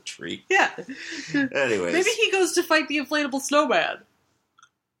 Just a tree. Yeah. Anyways. Maybe he goes to fight the inflatable snowman.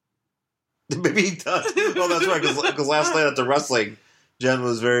 Maybe he does. Well, that's right, because last night at the wrestling, Jen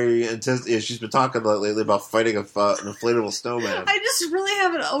was very intense. Yeah, she's been talking lately about fighting an inflatable snowman. I just really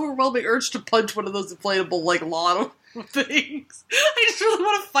have an overwhelming urge to punch one of those inflatable, like, lotto things. I just really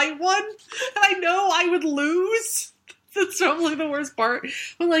want to fight one, and I know I would lose. That's probably the worst part.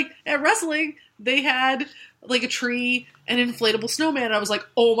 But, like, at wrestling, they had, like, a tree and an inflatable snowman, and I was like,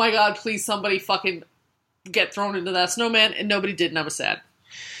 oh my god, please somebody fucking get thrown into that snowman, and nobody did, and I was sad.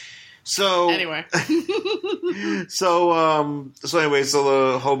 So anyway, so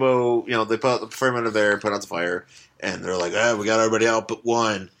the hobo, they put the firemen are there, put out the fire, and they're like, we got everybody out but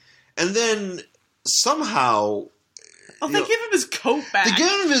one, and then somehow, they give him his coat back. They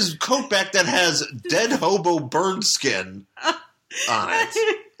give him his coat back that has dead hobo burn skin on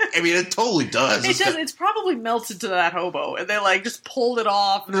it. I mean, it totally does. It does. It's probably melted to that hobo, and they like just pulled it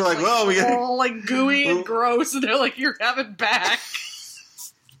off. And they're like, well, we got all like gooey and gross, and they're like, you're having back.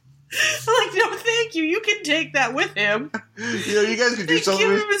 I'm like, no, thank you. You can take that with him. You guys could do something.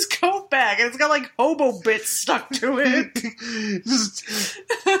 Give him his coat back, and it's got like hobo bits stuck to it.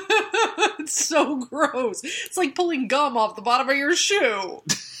 It's so gross. It's like pulling gum off the bottom of your shoe.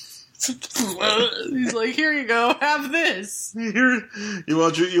 He's like, here you go, have this. Do you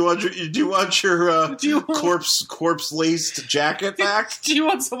want your corpse laced jacket back? Do you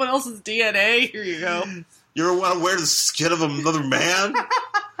want someone else's DNA? Here you go. You ever want to wear the skin of another man?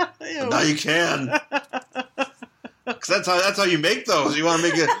 Now you can. Because that's how you make those. You want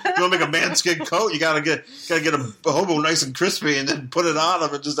to make a man-skin coat. You gotta get a hobo nice and crispy, and then put it on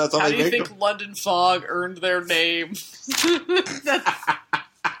them. And that's how they make them. How do you think London Fog earned their name?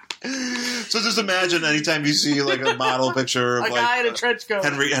 So just imagine anytime you see like a model picture of a guy in a trench coat,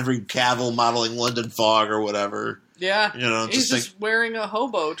 Henry Cavill modeling London Fog or whatever. Yeah, he's just wearing a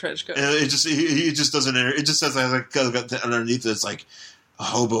hobo trench coat. And he just doesn't. It just says like underneath it, it's like a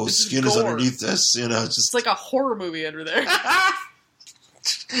hobo's skin is underneath this. It's like a horror movie under there.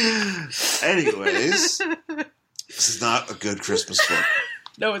 Anyways, this is not a good Christmas book.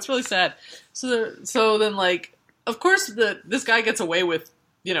 No, it's really sad. So then, like, of course, this guy gets away with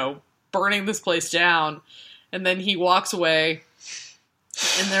burning this place down, and then he walks away,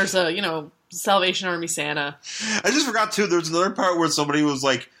 and there's a Salvation Army Santa. I just forgot too. There's another part where somebody was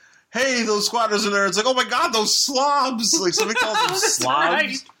like, "Hey, those squatters in there." It's like, "Oh my god, those slobs!" Like somebody calls them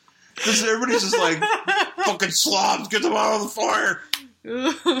slobs because everybody's just like, "Fucking slobs, get them out of the fire."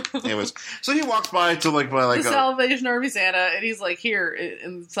 Anyways, so he walks by to the Salvation Army Santa, and he's like, "Here."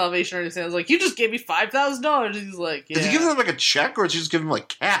 And Salvation Army Santa's like, "You just gave me $5,000." He's like, "Yeah." Did he give him like a check, or did he just give him like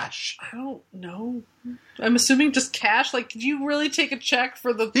cash? I don't know. I'm assuming just cash. Like, did you really take a check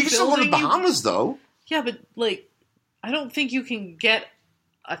for the? He can still go to the Bahamas, though. Yeah, but like, I don't think you can get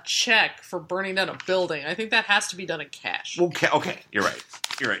a check for burning down a building. I think that has to be done in cash. Okay, you're right.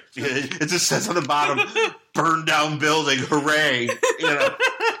 It just says on the bottom, "Burn down building, hooray!"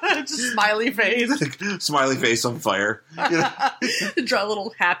 Just smiley face. Smiley face on fire. Draw a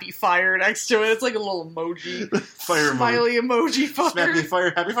little happy fire next to it. It's like a little emoji. Fire smiley emoji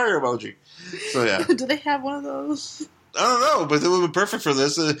fire. Happy fire emoji. So yeah. Do they have one of those? I don't know, but it would be perfect for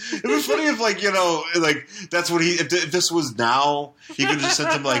this. It was funny if that's what if this was now, he could have just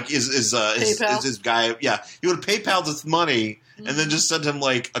sent him like his guy. Yeah, he would have PayPal'd his money and then just sent him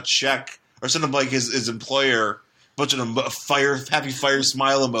like a check or send him like his employer a bunch of happy fire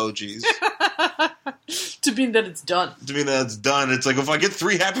smile emojis. To mean that it's done. It's like if I get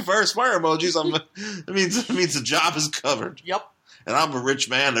 3 happy fire smile emojis, it means the job is covered. Yep. And I'm a rich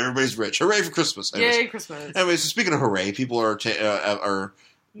man. Everybody's rich. Hooray for Christmas! Anyways, yay, Christmas! Anyway, so speaking of hooray, people are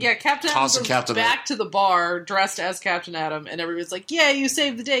Yeah, Captain Adam tossing goes Captain back to the bar dressed as Captain Adam, and everybody's like, "Yeah, you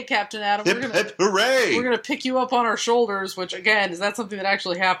saved the day, Captain Adam. Hip, hip, hooray! We're gonna pick you up on our shoulders." Which, again, is that something that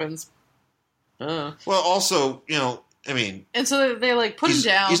actually happens? Well, also, you know, I mean, and so they like put him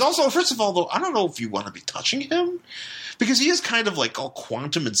down. He's also, first of all, though, I don't know if you want to be touching him because he is kind of like all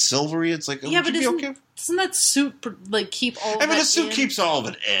quantum and silvery. It's like, yeah, but doesn't that suit like keep all? I mean, the suit keeps all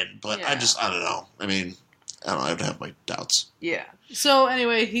of it in, but yeah. I don't know. I mean, I don't know. I would have my doubts. Yeah. So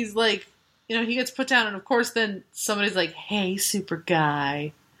anyway, he's like, you know, he gets put down, and of course, then somebody's like, "Hey, super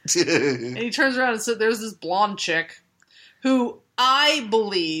guy," and he turns around and so there's this blonde chick who I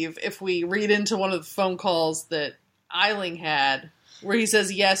believe, if we read into one of the phone calls that Eiling had, where he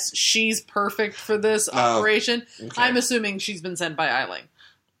says, yes, she's perfect for this operation. Okay. I'm assuming she's been sent by Eiling.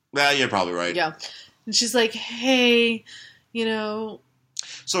 Well, you're probably right. Yeah. And she's like, hey, you know,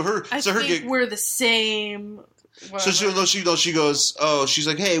 I think we're the same. Whatever. So she goes, oh, she's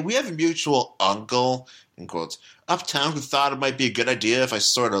like, hey, we have a mutual uncle, in quotes, uptown who thought it might be a good idea if I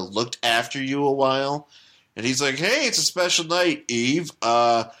sort of looked after you a while. And he's like, hey, it's a special night, Eve.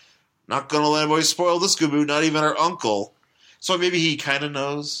 Not gonna let anybody spoil this Scooby, not even our uncle. So maybe he kind of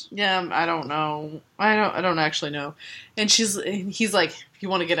knows. Yeah, I don't know. I don't actually know. And he's like, you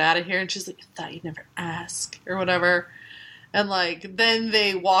want to get out of here? And she's like, I thought you'd never ask, or whatever. And like, then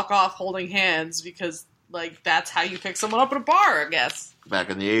they walk off holding hands because like that's how you pick someone up at a bar, I guess. Back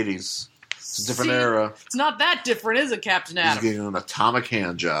in the 80s, it's a different era. It's not that different, is it, Captain Adam? He's getting an atomic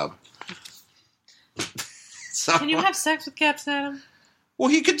hand job. So, can you have sex with Captain Adam? Well,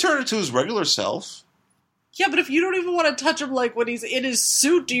 he could turn into his regular self. Yeah, but if you don't even want to touch him, like when he's in his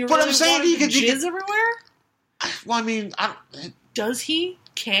suit, do you really want him to jizz everywhere? Well, I mean, does he?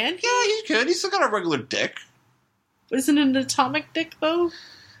 Can he? Yeah, he could. He's still got a regular dick. Isn't it an atomic dick, though?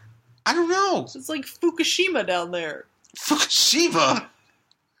 I don't know. It's like Fukushima down there. Fukushima?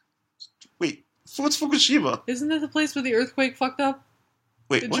 Wait, what's Fukushima? Isn't that the place where the earthquake fucked up?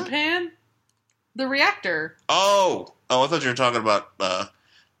 Wait, in what? Japan? The reactor. Oh, I thought you were talking about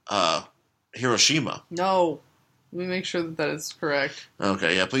Hiroshima. No. Let me make sure that is correct.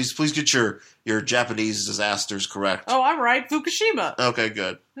 Okay, yeah, please get your Japanese disasters correct. Oh, I'm right. Fukushima. Okay,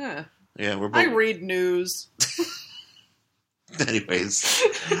 good. Yeah. Yeah, we're both... I read news. Anyways,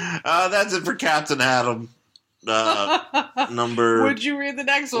 that's it for Captain Adam. Number. Would you read the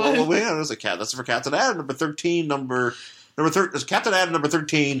next one? Well, wait, there's a cat. That's for Captain Adam, number 13. Number 13. Captain Adam, number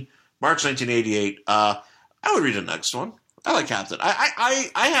 13, March 1988. I would read the next one. I like Captain.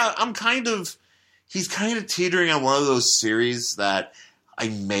 He's kind of teetering on one of those series that I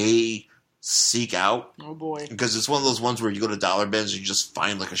may seek out. Oh boy! Because it's one of those ones where you go to dollar bins and you just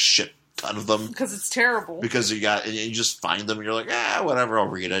find like a shit ton of them. Because it's terrible. Because you just find them and you're like, whatever, I'll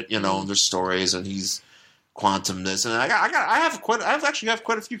read it. You know, and there's stories and he's quantum this and I've actually got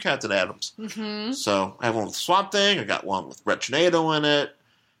quite a few Captain Adams. Mm-hmm. So I have one with Swamp Thing. I got one with Red Tornado in it.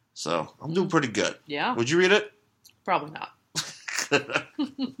 So I'm doing pretty good. Yeah. Would you read it? Probably not.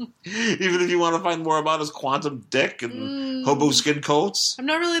 Even if you want to find more about his quantum dick and hobo skin coats. I'm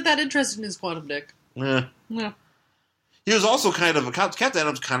not really that interested in his quantum dick. Yeah. Yeah. He was also Captain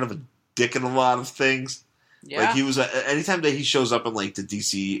Adam's kind of a dick in a lot of things. Yeah. Like he was anytime that he shows up in like the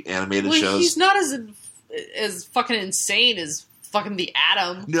DC animated shows. He's not as fucking insane as fucking the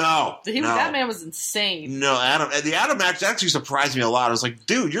Atom. No. That man was insane. No, the Atom actually surprised me a lot. I was like,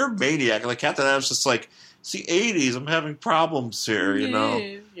 dude, you're a maniac. Like Captain Adam's just like, it's the 80s. I'm having problems here, you know.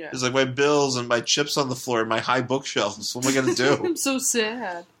 Yeah. It's like my bills and my chips on the floor and my high bookshelves. What am I going to do? I'm so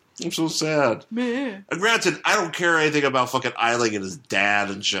sad. Man. Granted, I don't care anything about fucking Eiling and his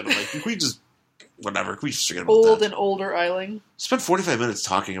dad and shit. I'm like, can we just forget about that? Old and older Eiling. Spent 45 minutes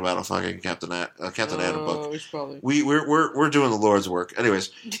talking about a fucking Captain Adam book. We we're doing the Lord's work.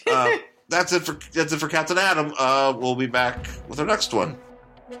 Anyways, that's it for Captain Adam. We'll be back with our next one.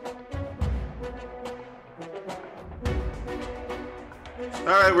 All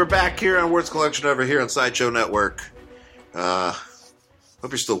right, we're back here on Words Collection over here on Sideshow Network. Hope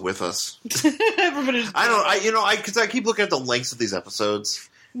you're still with us. Everybody's. Because I keep looking at the lengths of these episodes.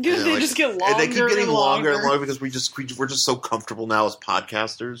 They just get longer. And they keep getting longer and longer because we're just so comfortable now as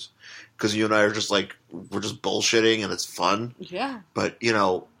podcasters. Because you and I are just like, we're just bullshitting and it's fun. Yeah. But,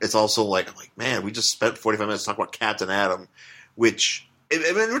 it's also like, I'm like, man, we just spent 45 minutes talking about Captain Adam, which, I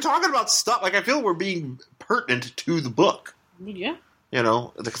mean, we're talking about stuff, like I feel we're being pertinent to the book. Yeah.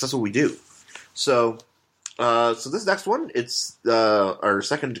 Because that's what we do. So this next one, it's our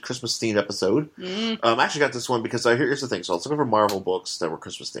second Christmas themed episode. I actually got this one because here's the thing. So I was looking for Marvel books that were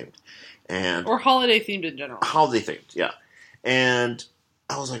Christmas themed, or holiday themed in general. Holiday themed, yeah. And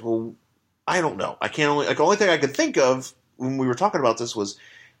I was like, well, I don't know. The only thing I could think of when we were talking about this was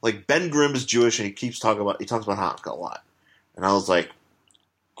like Ben Grimm is Jewish, and he talks about Hanukkah a lot, and I was like,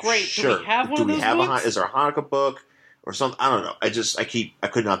 great. Sure. Do we have one of those books? Is there a Hanukkah book or something? I don't know. I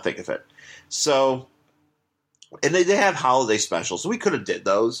could not think of it. So, and they have holiday specials, so we could have did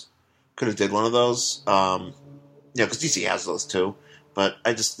those. Could have did one of those. Because DC has those too. But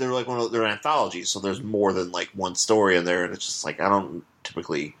they're like they're anthologies, so there's more than like one story in there, and it's just like I don't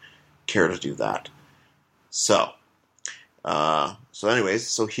typically care to do that. So anyways,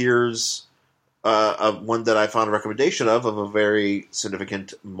 so here's one that I found a recommendation of a very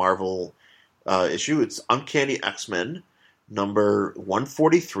significant Marvel issue. It's Uncanny X-Men number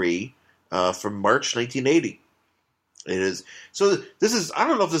 143 from March 1980. It is this is I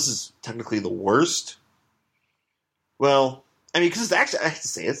don't know if this is technically the worst. Well, I mean, because I have to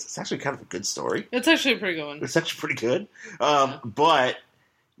say it's actually kind of a good story. It's actually a pretty good one. It's actually pretty good, but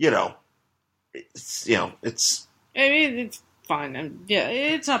it's. I mean, it's fine.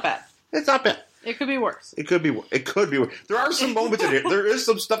 It's not bad. It's not bad. It could be worse. It could be worse. There are some moments in here. There is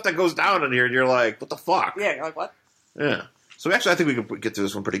some stuff that goes down in here, and you're like, "What the fuck?" Yeah, you're like, "What?" Yeah. So actually, I think we could get through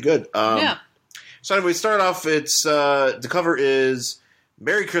this one pretty good. Yeah. So anyway, start off. It's the cover is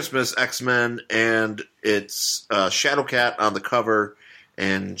Merry Christmas, X-Men, and it's Shadowcat on the cover,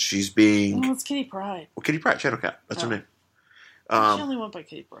 and she's being... Oh, it's Kitty Pryde. Well, Kitty Pryde, Shadowcat. That's her name. She only went by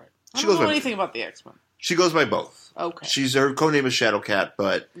Kitty Pryde. I don't know anything about the X-Men. She goes by both. Okay. Her codename is Shadowcat,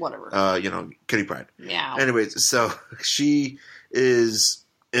 but... Whatever. Kitty Pryde. Yeah. Anyways, so she is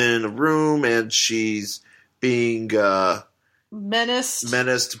in a room, and she's being...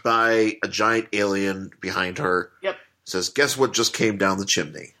 menaced by a giant alien behind her. Yep. Says, guess what just came down the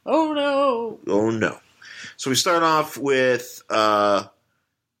chimney? Oh, no. Oh, no. So we start off with a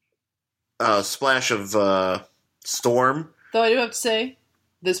splash of Storm. Though I do have to say,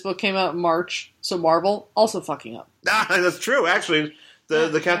 this book came out in March, so Marvel also fucking up. That's true. Actually,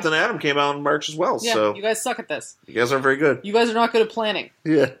 the Captain Atom came out in March as well. Yeah, so you guys suck at this. You guys aren't very good. You guys are not good at planning.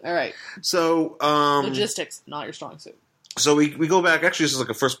 Yeah. All right. So... logistics, not your strong suit. So we go back. Actually, this is like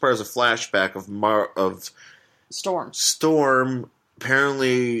a first part is a flashback of Storm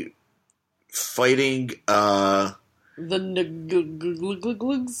apparently fighting the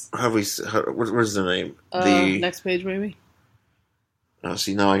Nuglugs. Where's the name? Next page, maybe.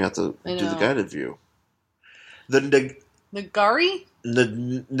 See, now I got to do the guided view. The Nagari.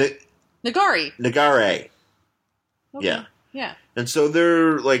 Nagari. Nagare. Okay. Yeah. And so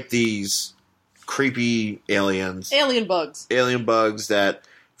they're like these creepy aliens. Alien bugs that,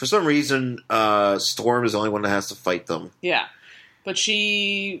 for some reason, Storm is the only one that has to fight them. Yeah. But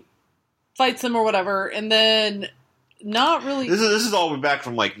she fights them or whatever, and then not really... This is all the way back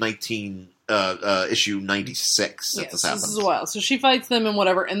from, like, issue 96 that this happens. This is a while. So she fights them and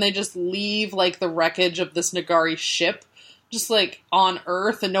whatever, and they just leave, like, the wreckage of this Nagari ship, just, like, on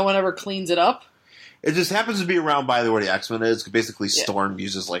Earth, and no one ever cleans it up. It just happens to be around by where the X-Men is. Basically, Storm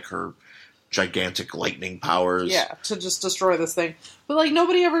uses, like, her gigantic lightning powers. Yeah, to just destroy this thing. But, like,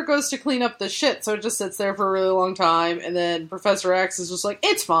 nobody ever goes to clean up the shit, so it just sits there for a really long time, and then Professor X is just like,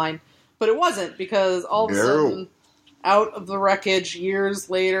 it's fine. But it wasn't, because all of a sudden, out of the wreckage, years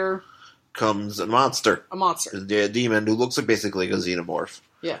later... comes a monster. A monster. A demon who looks like basically a xenomorph.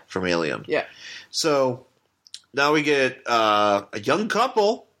 Yeah. From Alien. Yeah. So, now we get a young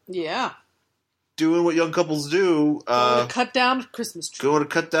couple. Yeah. Doing what young couples do. Going to cut down a Christmas tree. Going to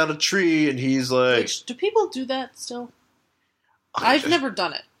cut down a tree, and he's like... Do people do that still? I've never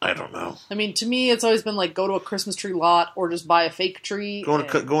done it. I don't know. I mean, to me, it's always been like, go to a Christmas tree lot, or just buy a fake tree. Going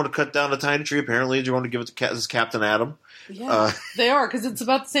to cut down a tiny tree, apparently. Do you want to give it to this Captain Atom? Yeah, they are, because it's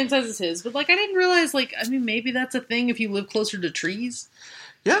about the same size as his. But, like, I didn't realize, like, I mean, maybe that's a thing if you live closer to trees.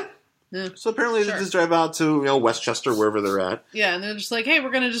 Yeah. So apparently they just drive out to, Westchester, wherever they're at. Yeah, and they're just like, hey,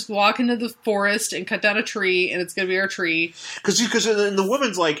 we're going to just walk into the forest and cut down a tree, and it's going to be our tree. Because the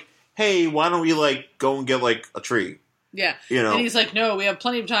woman's like, hey, why don't we, like, go and get, like, a tree? Yeah. And he's like, no, we have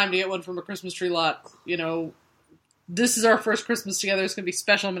plenty of time to get one from a Christmas tree lot. This is our first Christmas together. It's going to be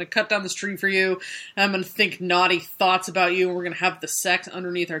special. I'm going to cut down this tree for you. And I'm going to think naughty thoughts about you. And we're going to have the sex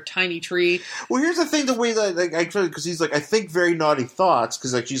underneath our tiny tree. Well, here's the thing. The way that, like, because he's like, I think very naughty thoughts.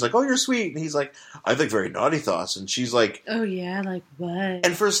 Because, like, she's like, oh, you're sweet. And he's like, I think very naughty thoughts. And she's like, oh, yeah, like what?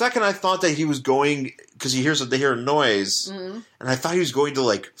 And for a second, I thought that he was going, because they hear a noise. Mm-hmm. And I thought he was going to,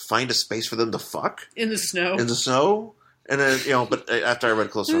 like, find a space for them to fuck. In the snow. And then, but after I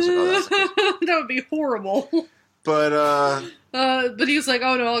read closer, I was like, oh, that's that would be horrible. But he was like,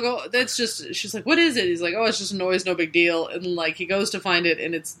 oh no, I'll go, that's just, she's like, what is it? He's like, oh, it's just a noise, no big deal. And like, he goes to find it,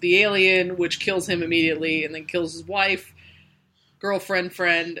 and it's the alien, which kills him immediately, and then kills his wife,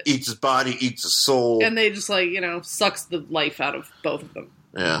 friend. Eats his body, eats his soul. And they just like, sucks the life out of both of them.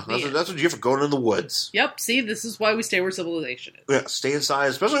 Yeah, that's what you get for going in the woods. Yep, see, this is why we stay where civilization is. Yeah, stay inside,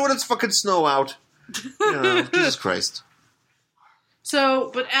 especially when it's fucking snow out. Jesus Christ.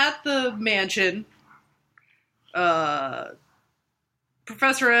 So, but at the mansion,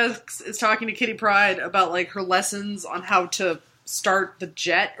 Professor X is talking to Kitty Pryde about, like, her lessons on how to start the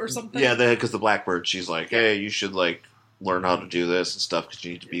jet or something. Yeah, because the Blackbird, she's like, hey, you should, like, learn how to do this and stuff because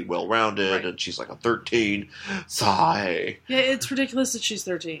you need to be well-rounded. Right. And she's like, I'm 13. Sigh. Yeah, it's ridiculous that she's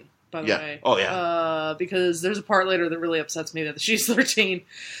 13, by the way. Oh, yeah. Because there's a part later that really upsets me that she's 13.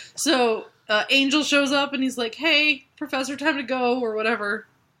 So, Angel shows up and he's like, hey, Professor, time to go, or whatever.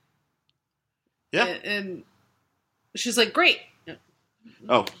 Yeah. And she's like, great.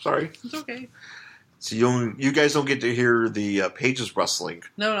 Oh, sorry. It's okay. So you guys don't get to hear the pages rustling.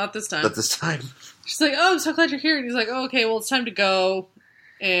 No, not this time. Not this time. She's like, oh, I'm so glad you're here. And he's like, oh, okay, well, it's time to go.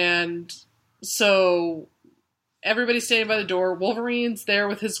 And so everybody's standing by the door. Wolverine's there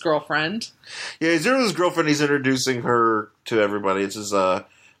with his girlfriend. Yeah, he's there with his girlfriend. He's introducing her to everybody. It's his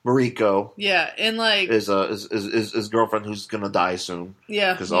Mariko. Yeah, and like his girlfriend who's gonna die soon.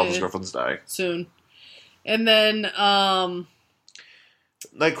 Yeah, because all of his girlfriends die soon. And then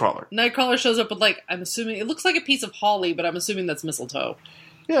Nightcrawler shows up with, like, I'm assuming it looks like a piece of holly, but I'm assuming that's mistletoe.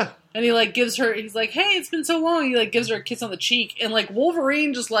 Yeah. And he, like, gives her, he's like, hey, it's been so long. He, like, gives her a kiss on the cheek. And, like,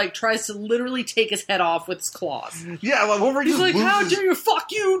 Wolverine just, like, tries to literally take his head off with his claws. Yeah, like, Wolverine he's like, how dare you,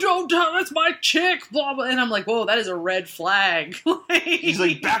 fuck you, don't tell, that's my chick, blah, blah. And I'm like, whoa, that is a red flag. He's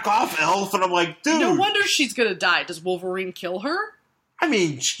like, back off, elf. And I'm like, dude. No wonder she's gonna die. Does Wolverine kill her? I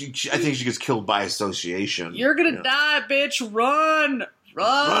mean, I think she gets killed by association. You're gonna die, bitch. Run!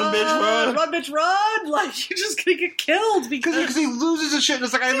 Run, bitch, run! Run, bitch, run! Like, you're just gonna get killed because he loses his shit. And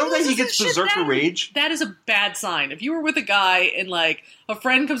it's like, I know that he gets berserker rage. That is a bad sign. If you were with a guy and, like, a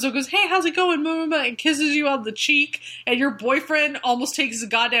friend comes up and goes, hey, how's it going, mama, and kisses you on the cheek, and your boyfriend almost takes his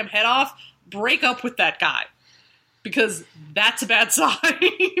goddamn head off, break up with that guy. Because that's a bad sign.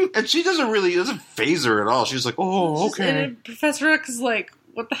 And she doesn't faze her at all. She's like, oh, okay. And Professor X is like,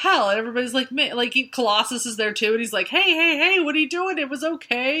 what the hell? And everybody's like, man, like, Colossus is there too, and he's like, hey, what are you doing? It was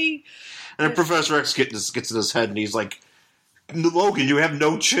okay. And then Professor X gets in his head, and he's like, Logan, you have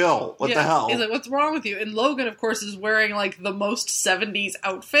no chill. What the hell? He's like, what's wrong with you? And Logan, of course, is wearing, like, the most 70s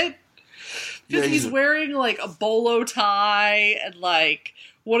outfit. Because he's wearing, like, a bolo tie and, like,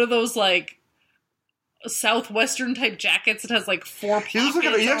 one of those, like, Southwestern type jackets that has like 4 pockets.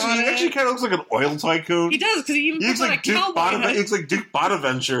 He actually kind of looks like an oil tycoon. He does, because he even puts on a cowboy hat. He looks like Duke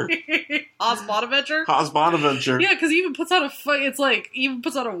Bonaventure. Oz Bonaventure? Oz Bonaventure. Yeah, because he even puts on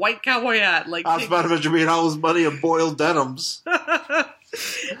a white cowboy hat. Like Oz Bonaventure made all his money in boiled denims.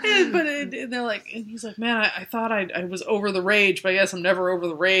 And they're like, and he's like, man, I thought I was over the rage, but I guess I'm never over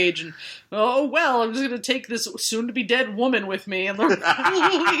the rage. And oh well, I'm just gonna take this soon-to-be dead woman with me and learn.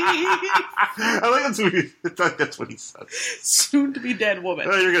 I think that's what he said. Soon-to-be dead woman.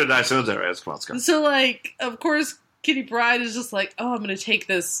 Oh, you're gonna die soon, right? Come on. So, like, of course, Kitty Pryde is just like, oh, I'm gonna take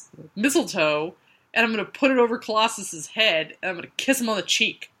this mistletoe and I'm gonna put it over Colossus's head and I'm gonna kiss him on the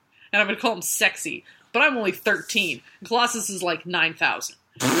cheek and I'm gonna call him sexy. But I'm only 13. Colossus is like 9,000.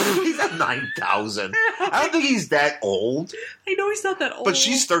 He's at 9,000. I don't think he's that old. I know he's not that old. But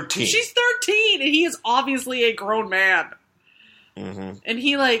she's 13. She's 13, and he is obviously a grown man. Mm-hmm. And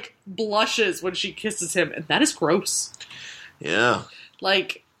he, like, blushes when she kisses him, and that is gross. Yeah.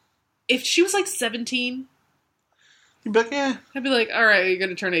 Like, if she was like 17... You'd be like, yeah. I'd be like, alright, you're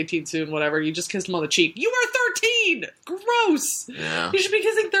gonna turn 18 soon, whatever. You just kissed him on the cheek. You are 13! Gross! Yeah. You should be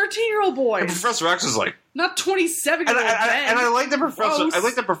kissing 13-year-old boys. And Professor X is like... Not 27-year-old men. And I like the Professor... Gross. I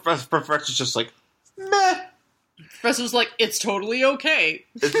like that Professor X is just like, meh. Professor's like, it's totally okay.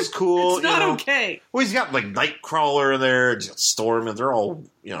 It's just cool. It's not okay. Well, he's got, like, Nightcrawler in there. He's got Storm, and they're all,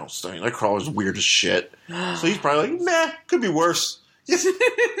 studying. Nightcrawler's weird as shit. So he's probably like, meh, could be worse.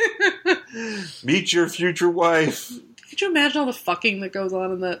 Meet your future wife. Could you imagine all the fucking that goes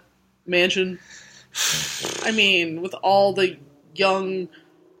on in that mansion? I mean, with all the young,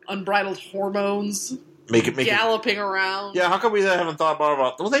 unbridled hormones galloping around. Yeah, how come we haven't thought more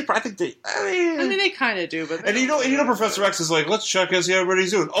about? Well, I think they. I mean, they kind of do, but Professor X is like, let's check and see how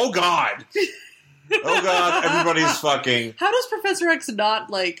everybody's doing. Oh God, oh God, everybody's fucking. How does Professor X not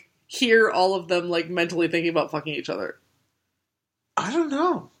like hear all of them like mentally thinking about fucking each other? I don't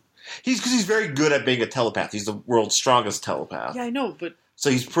know. Because he's very good at being a telepath. He's the world's strongest telepath. Yeah, I know, but... So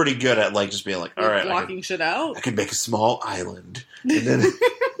he's pretty good at, like, just being like, all right... blocking shit out? I could make a small island. And then...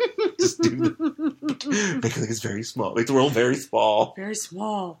 just make it like it's very small. Make the world very small. Very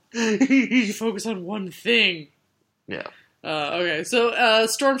small. You focus on one thing. Yeah. Okay, so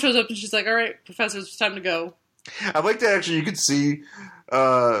Storm shows up and she's like, all right, Professor, it's time to go. I like that, actually, you could see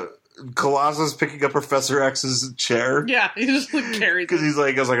Colossus picking up Professor X's chair. Yeah, he just like carries Because he's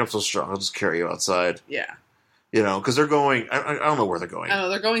like, I was like, I'm so strong, I'll just carry you outside. Yeah. You know, because they're going, I don't know where they're going. I know,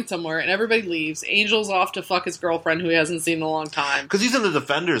 they're going somewhere, and everybody leaves. Angel's off to fuck his girlfriend, who he hasn't seen in a long time. Because he's in the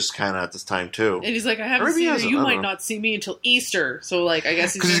Defenders kind of at this time, too. And he's like, I haven't seen you, you might not see me until Easter. So, like, I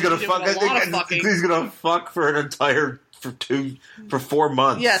guess he's gonna fuck. A lot of fucking. He's gonna fuck for an entire, for 4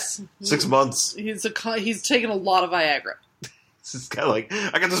 months. Yes. 6 months. He's taken a lot of Viagra. It's just kind of like,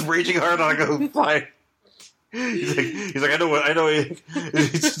 I got this raging heart, I go fly. He's like, I know.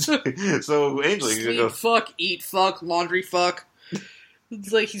 So Angel, you go fuck, eat, fuck, laundry, fuck.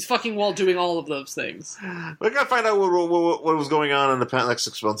 It's like he's fucking while doing all of those things. We gotta find out what was going on in the next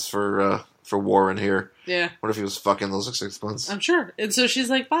 6 months for Warren here. Yeah. What if he was fucking those 6 months? I'm sure. And so she's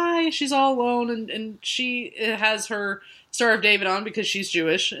like, bye. She's all alone, and she has her Star of David on because she's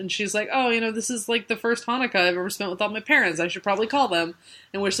Jewish, and she's like, oh, you know, this is like the first Hanukkah I've ever spent without my parents. I should probably call them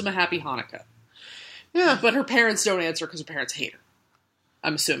and wish them a happy Hanukkah. Yeah. But her parents don't answer because her parents hate her.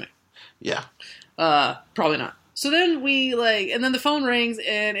 I'm assuming. Yeah. Probably not. So then and then the phone rings,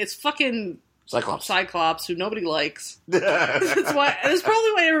 and it's fucking Cyclops, who nobody likes. That's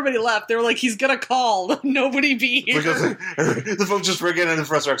probably why everybody left. They were like, he's gonna call. Nobody be here. Because the phone's just ringing, and the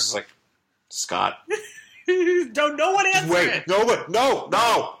Professor X is like, Scott. Don't no one answer it. No.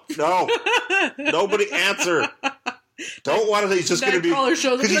 Nobody answer. Don't want to. He's just going to be. Caller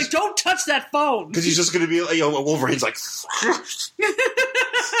shows up. He's like, don't touch that phone. Because he's just going to be, Wolverine's like, slice.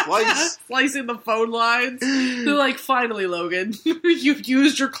 Slicing the phone lines. They're like, finally, Logan, you've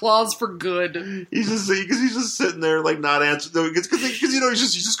used your claws for good. He's just sitting there, like, not answering. Because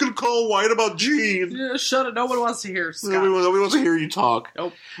he's just going to call White about Jean. Yeah, shut it. No one wants to hear Scott. Nobody wants to hear you talk.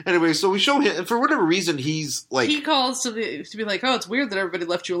 Nope. Anyway, so we show him, and for whatever reason, he's like. He calls to be like, oh, it's weird that everybody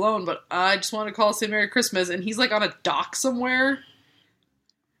left you alone, but I just want to call to say Merry Christmas. And he's like on a dock somewhere.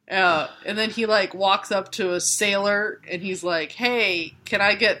 And then he like walks up to a sailor and he's like, hey, can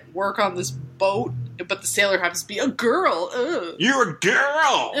I get work on this boat? But the sailor happens to be a girl. Ugh. You're a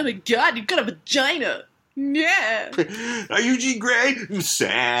girl! Oh my god, you've got a vagina. Yeah. Are you Jean Grey? I'm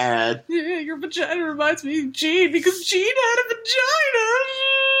sad. Yeah, your vagina reminds me of Jean because Jean had a vagina.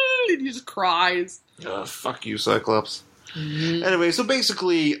 And he just cries. Fuck you, Cyclops. Mm-hmm. Anyway, so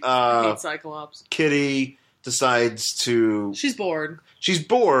basically, I hate Cyclops. Kitty decides to... She's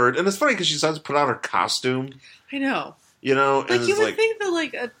bored, and it's funny because she decides to put on her costume. I know. You know? Like, and you would think that,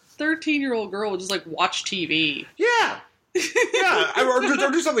 like, a 13-year-old girl would just, like, watch TV. Yeah. Yeah. Or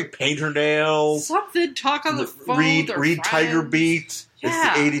do something, paint her nails. Something, talk on the phone. Read Tiger Beat.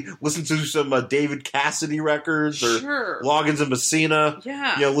 Yeah. It's the 80s. Listen to some David Cassidy records or log into Messina.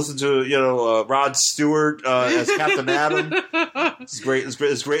 Yeah. Listen to Rod Stewart as Captain Adam. It's great.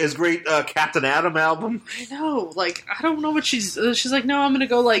 It's great Captain Adam album. I know. Like, I don't know what she's like, no, I'm going to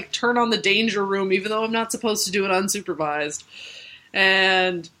go like turn on the Danger Room even though I'm not supposed to do it unsupervised.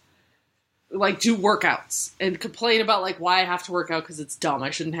 And like do workouts and complain about like why I have to work out because it's dumb.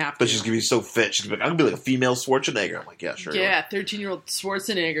 I shouldn't have to. But she's gonna be so fit. She's gonna be like, I'm gonna be like a female Schwarzenegger. I'm like, yeah, sure. Yeah, 13-year-old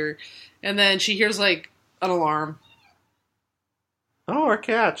Schwarzenegger. And then she hears like an alarm. Oh, our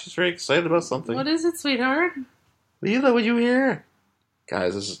cat. She's very excited about something. What is it, sweetheart? What you hear?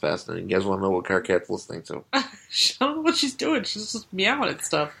 Guys, this is fascinating. You guys want to know what our cat's listening to? I don't know what she's doing. She's just meowing at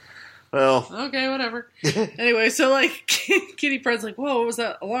stuff. Well. Okay, whatever. Anyway, so like Kitty Pryde's like, whoa, what was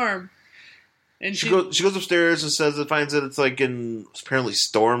that alarm? And she goes upstairs and finds that it's like in apparently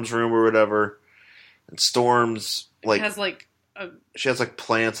Storm's room or whatever. And Storm's like has like she has like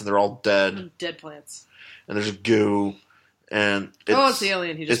plants and they're all dead. Dead plants. And there's goo. And it's the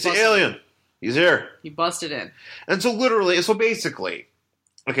alien. It's the alien. He's here. He busted in. And so basically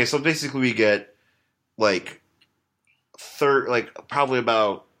we get like probably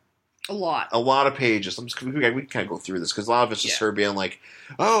about a lot of pages. We can kind of go through this because a lot of it's just her being like,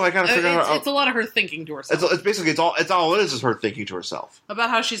 "Oh, I gotta figure out." It's a lot of her thinking to herself. It's basically all it is her thinking to herself about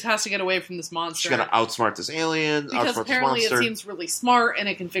how she has to get away from this monster. She's gonna outsmart this alien because apparently it seems really smart and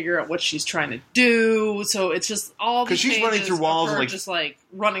it can figure out what she's trying to do. So it's just all because she's running through walls and just like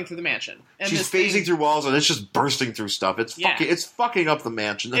running through the mansion. And she's phasing through walls and it's just bursting through stuff. It's fucking up the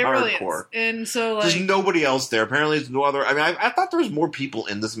mansion. It really hardcore. Is. And so like, there's nobody else there. Apparently, there's no other. I mean, I thought there was more people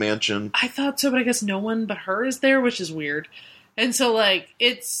in this mansion. I thought so, but I guess no one but her is there, which is weird. And so, like,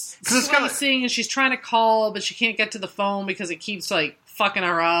 it's kind of seeing, and she's trying to call, but she can't get to the phone because it keeps, like, fucking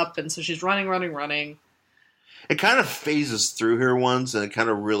her up, and so she's running. It kind of phases through her once, and it kind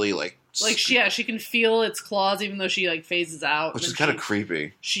of really, like... she can feel its claws, even though she, like, phases out. Which is kind of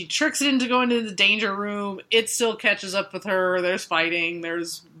creepy. She tricks it into going into the danger room. It still catches up with her. There's fighting.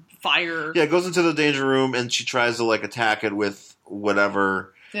 There's fire. Yeah, it goes into the danger room, and she tries to, like, attack it with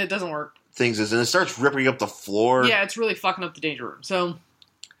whatever it doesn't work. Things is, and it starts ripping up the floor. Yeah, it's really fucking up the danger room. So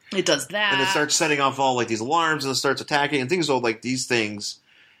it does that, and it starts setting off all like these alarms, and it starts attacking and things. So like these things,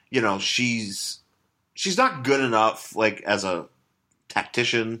 she's not good enough like as a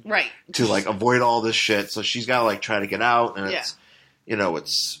tactician, right, to like avoid all this shit. So she's got to like try to get out, and it's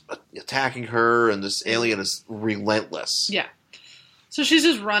it's attacking her, and this alien is relentless. Yeah. So she's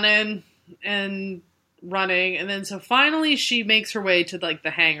just running, and then so finally she makes her way to like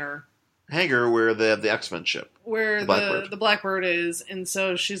the hangar where they have the X-Men ship, where the Blackbird is, and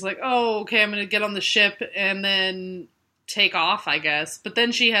so she's like, oh, okay, I'm gonna get on the ship and then take off, I guess. But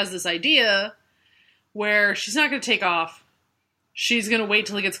then she has this idea where she's not gonna take off. She's gonna wait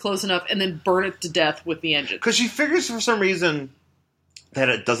till it gets close enough and then burn it to death with the engine. Because she figures for some reason that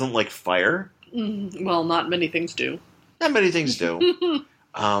it doesn't like fire. Well, not many things do. Not many things do.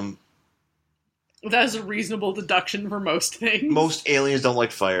 That is a reasonable deduction for most things. Most aliens don't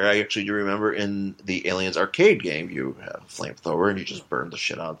like fire. I actually do remember in the Aliens arcade game, you have a flamethrower and you just burn the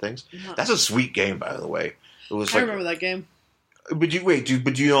shit out of things. No. That's a sweet game, by the way. It was. I remember that game. But do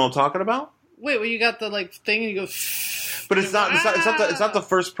you know what I'm talking about? Wait, well, you got the like thing and you go. But it's not the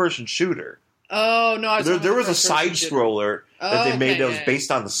first person shooter. Oh no! There was a side scroller that they made that was based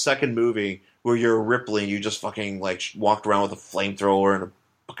on the second movie where you're Ripley and you just fucking like walked around with a flamethrower and a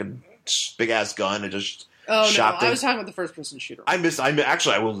fucking big ass gun and just shot things. I was talking about the first person shooter. I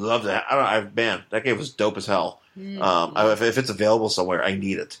would love that. Man, that game was dope as hell. Mm-hmm. If it's available somewhere, I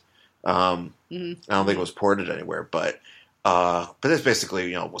need it. I don't think it was ported anywhere, but that's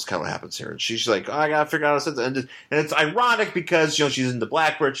basically what's kind of what happens here. And she's like, I gotta figure out how to and it's ironic because she's in the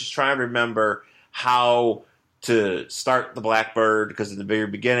Blackbird. She's trying to remember how to start the Blackbird because in the very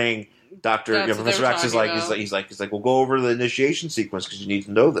beginning. Professor X is like, he's like, we'll go over the initiation sequence because you need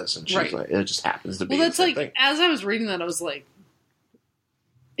to know this, and she's like, it just happens to be. Well, that's the same like, thing. As I was reading that, I was like,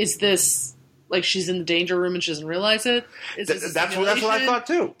 is this like she's in the danger room and she doesn't realize it? That's what I thought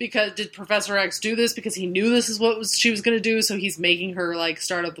too. Because did Professor X do this because he knew this is what she was going to do, so he's making her like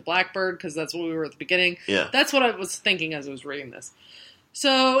start up the Blackbird because that's what we were at the beginning. Yeah, that's what I was thinking as I was reading this.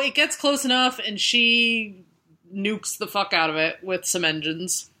 So it gets close enough, and she nukes the fuck out of it with some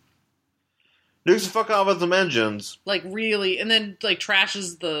engines. Nukes the fuck out of them engines. Like, really. And then, like,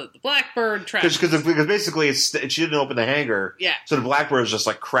 trashes the Blackbird. Because basically she didn't open the hangar. Yeah. So the Blackbird's just,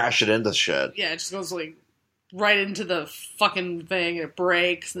 like, crashing into shit. Yeah, it just goes, like, right into the fucking thing, and it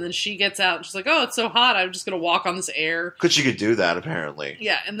breaks. And then she gets out, and she's like, oh, it's so hot, I'm just going to walk on this air. Because she could do that, apparently.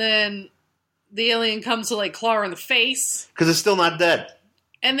 Yeah, and then the alien comes to, like, claw her in the face. Because it's still not dead.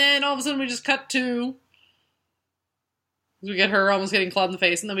 And then all of a sudden we just cut to... We get her almost getting clawed in the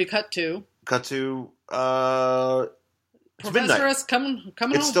face, and then we cut to... Professor S coming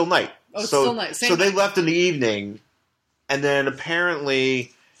home. It's still night. Oh, it's still night. So they left in the evening, and then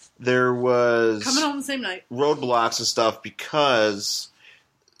apparently there was coming home the same night roadblocks and stuff because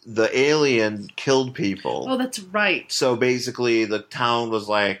the alien killed people. Oh, that's right. So basically, the town was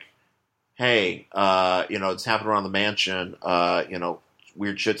like, "Hey, it's happening around the mansion.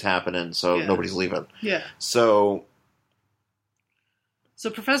 Weird shit's happening, so nobody's leaving." Yeah. So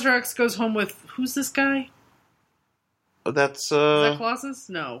Professor X goes home with, who's this guy? That's, Is that Colossus?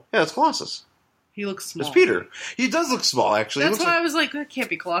 No. Yeah, it's Colossus. He looks small. It's Peter. He does look small, actually. That's why I was like, that can't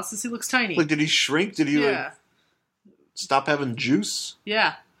be Colossus. He looks tiny. Like, did he shrink? Did he, stop having juice?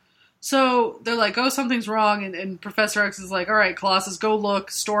 Yeah. So they're like, oh, something's wrong. And Professor X is like, all right, Colossus, go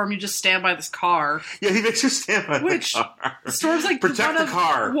look. Storm, you just stand by this car. Yeah, he makes her stand by the car. Storm's like, protect the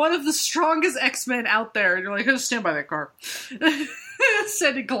car. One of the strongest X-Men out there. And you're like, just stand by that car.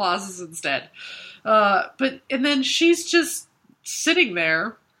 Sending Colossus instead. And then she's just sitting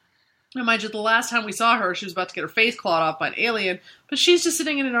there. And mind you, the last time we saw her, she was about to get her face clawed off by an alien. But she's just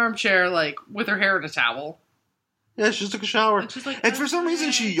sitting in an armchair, like, with her hair in a towel. Yeah, she just took a shower. And for some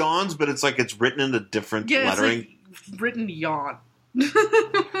reason she yawns, but it's like it's written in a different lettering. It's like written yawn.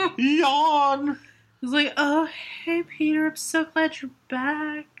 Yawn! It's like, oh, hey, Peter, I'm so glad you're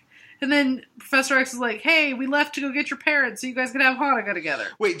back. And then Professor X is like, hey, we left to go get your parents so you guys can have Hanukkah together.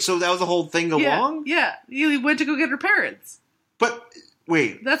 Wait, so that was the whole thing along? Yeah. You went to go get her parents. But,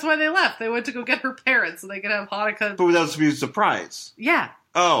 wait. That's why they left. They went to go get her parents so they could have Hanukkah. But that was to be a surprise. Yeah.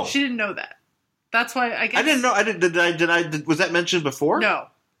 Oh. She didn't know that. That's why I guess... I didn't know. Was that mentioned before? No.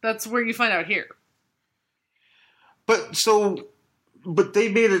 That's where you find out here. But they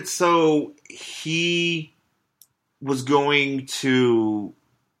made it so he was going to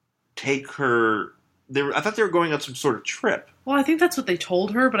take her... I thought they were going on some sort of trip. Well, I think that's what they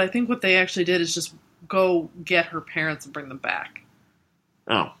told her, but I think what they actually did is just go get her parents and bring them back.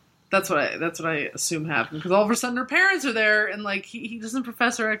 Oh. That's what I assume happened, because all of a sudden her parents are there, and like he doesn't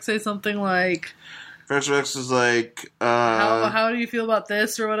Professor X say something like, Professor X is like, how do you feel about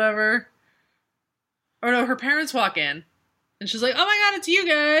this or whatever? Or no, her parents walk in, and she's like, oh my god, it's you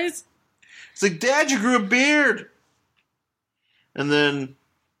guys. It's like, Dad, you grew a beard. And then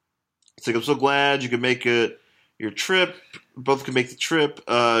it's like, I'm so glad you could make your trip. Both can make the trip.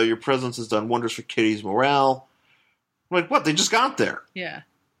 Your presence has done wonders for Kitty's morale. I'm like, what? They just got there. Yeah.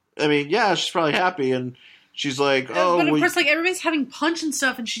 I mean, yeah, she's probably happy, and she's like, oh. But of course, like, everybody's having punch and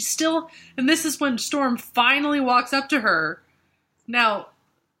stuff, and she's still. And this is when Storm finally walks up to her. Now,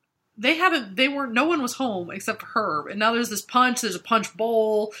 no one was home except for her, and now there's this punch, there's a punch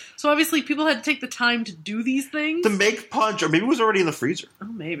bowl. So obviously, people had to take the time to do these things. To make punch, or maybe it was already in the freezer. Oh,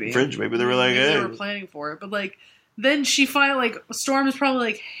 maybe. Fridge, maybe they were like, maybe hey. They were planning for it, but like, then she finally, like, Storm is probably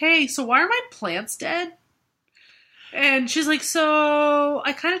like, hey, so why are my plants dead? And she's like, so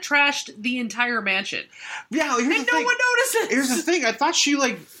I kind of trashed the entire mansion. Yeah, and no one notices. Here's the thing. I thought she,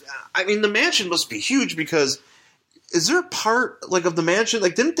 like, I mean, the mansion must be huge, because is there a part, like, of the mansion?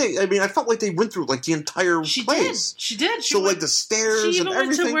 Like, didn't they, I mean, I felt like they went through, like, the entire place. She did. So, like, the stairs and everything. She even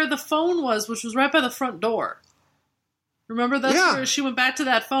went to where the phone was, which was right by the front door. Remember? That's where she went back to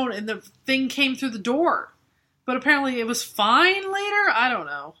that phone, and the thing came through the door. But apparently it was fine later? I don't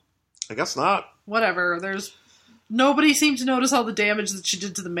know. I guess not. Whatever. Nobody seemed to notice all the damage that she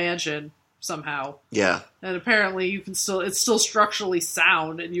did to the mansion somehow. Yeah. And apparently it's still structurally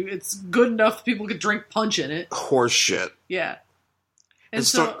sound, and it's good enough that people could drink punch in it. Horse shit. Yeah. And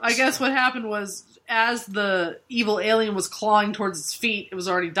so I guess what happened was, as the evil alien was clawing towards its feet, it was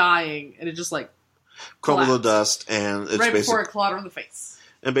already dying, and it just like crumbled to dust, and it's right before it clawed her in the face.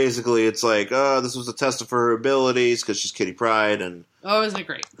 And basically it's like, this was a test of her abilities, because she's Kitty Pryde, and oh, isn't it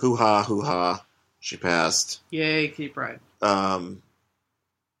great? Hoo-ha, she passed. Yay, Kitty Pryde.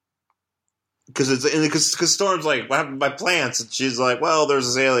 Because Storm's like, what happened to my plants? And she's like, well, there's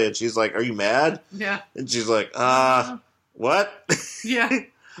this alien. She's like, are you mad? Yeah. And she's like, what? Yeah.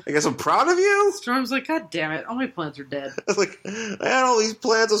 I guess I'm proud of you? Storm's like, God damn it, all my plants are dead. Like, I had all these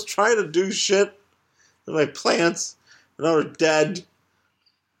plants, I was trying to do shit with my plants, and now they're dead.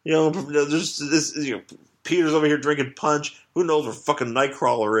 You know, there's this, Peter's over here drinking punch. Who knows where fucking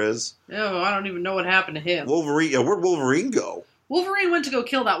Nightcrawler is? Oh, I don't even know what happened to him. Wolverine, where'd Wolverine go? Wolverine went to go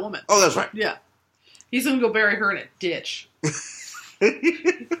kill that woman. Oh, that's right. Yeah. He's going to go bury her in a ditch.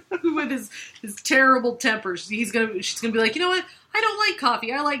 With his terrible temper. She's gonna be like, you know what? I don't like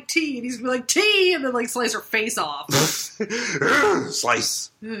coffee. I like tea. And he's gonna be like, tea! And then like slice her face off.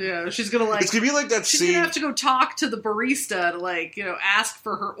 Slice. Yeah, she's gonna like... It's gonna be like that she's scene... She's gonna have to go talk to the barista to like, ask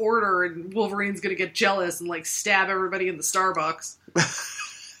for her order, and Wolverine's gonna get jealous and like stab everybody in the Starbucks.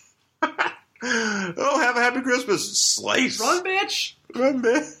 Oh, have a happy Christmas. Slice. Run, bitch! Run,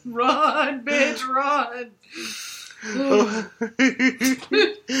 bitch. Run, bitch, run!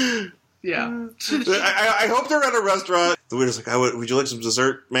 Yeah. I hope they're at a restaurant. The waiter's like, would you like some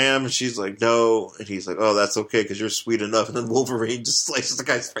dessert, ma'am? And she's like, no. And he's like, oh, that's okay, because you're sweet enough. And then Wolverine just slices the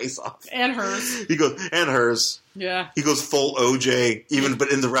guy's face off. And hers. He goes, and hers. Yeah. He goes full OJ,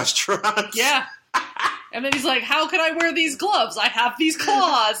 but in the restaurant. Yeah. And then he's like, how can I wear these gloves? I have these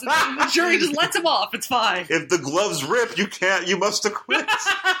claws. And the jury just lets him off. It's fine. If the gloves rip, you must acquit.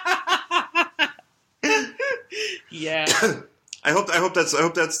 Yeah. I hope that's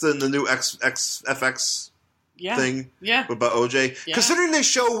the new FX thing. Yeah. About OJ. Yeah. Considering they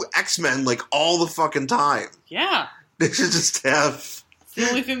show X-Men like all the fucking time. Yeah. They should just have... It's the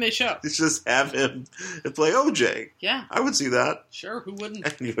only thing they show. They should just have him play OJ. Yeah. I would see that. Sure, who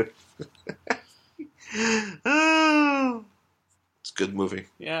wouldn't? Anyway. Oh, it's a good movie.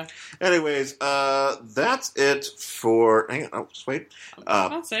 Yeah. Anyways, that's it for... Hang on, just wait.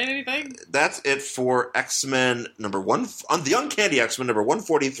 I'm not saying anything. That's it for X-Men number 1... On the Uncanny X-Men number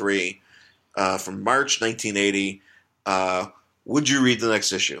 143 from March 1980. Would you read the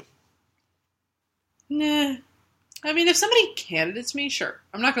next issue? Nah. I mean, if somebody handed it to me, sure.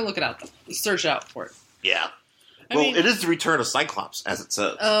 I'm not going to look it out, though. Search out for it. Yeah. It is the return of Cyclops, as it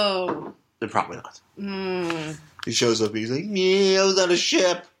says. Oh. Then probably not. He shows up, he's like, yeah, I was on a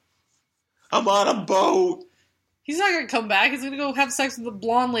ship. I'm on a boat. He's not going to come back. He's going to go have sex with the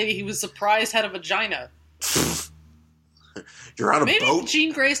blonde lady he was surprised had a vagina. You're on a boat? Maybe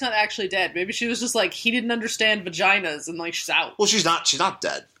Jean Grey's not actually dead. Maybe she was just like, he didn't understand vaginas, and like, she's out. Well, she's not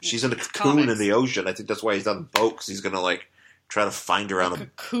dead. She's in a cocoon in the ocean. I think that's why he's on the boat, because he's going to like try to find her on a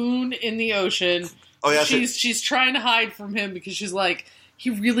cocoon in the ocean. Oh, yeah. She's trying to hide from him because she's like, he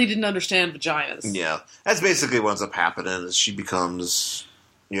really didn't understand vaginas. Yeah. That's basically what ends up happening, is she becomes,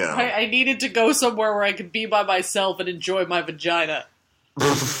 I needed to go somewhere where I could be by myself and enjoy my vagina.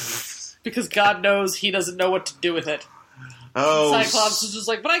 Because God knows he doesn't know what to do with it. Oh, Cyclops is just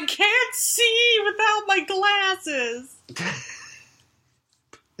like, but I can't see without my glasses.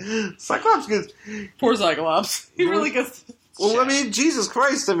 Cyclops gets... Poor Cyclops. He really gets... Well, I mean, Jesus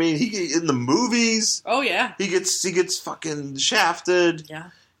Christ. I mean, he in the movies... Oh, yeah. He gets fucking shafted.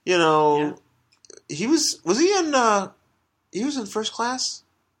 Yeah. You know... Yeah. Was in First Class?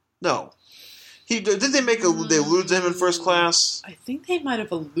 No. Did they allude to him in First Class? I think they might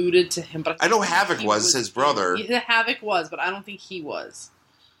have alluded to him, but I know Havoc was his brother. Havoc was, but I don't think he was.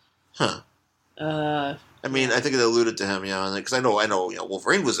 Huh. I mean, I think they alluded to him, because I know,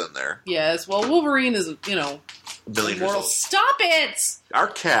 Wolverine was in there. Yes, well, Wolverine is, Billion years old. Stop it! Our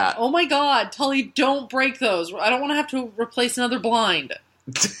cat. Oh my God, Tully, don't break those. I don't want to have to replace another blind.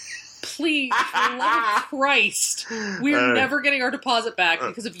 Please, for the love of Christ. We are never getting our deposit back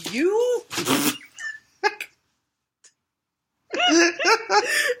because of you.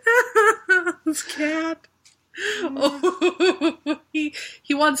 This cat. Oh, he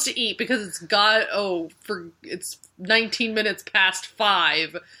wants to eat because it's 19 minutes past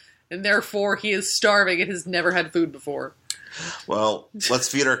 5, and therefore he is starving and has never had food before. Well, let's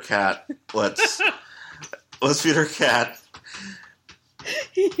feed our cat. Let's feed our cat.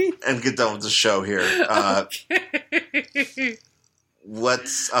 And get done with the show here. Okay.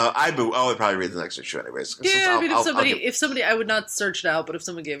 I'd probably read the next issue anyways. Yeah, if somebody, I would not search it out, but if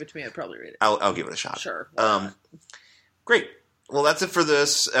someone gave it to me, I'd probably read it. I'll give it a shot. Sure. Great. Well, that's it for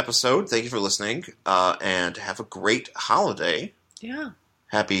this episode. Thank you for listening, and have a great holiday. Yeah.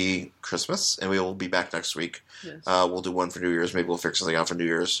 Happy Christmas, and we will be back next week. Yes. We'll do one for New Year's. Maybe we'll figure something out for New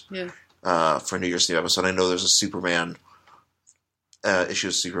Year's. Yeah. For New Year's Eve episode. I know there's a Superman issue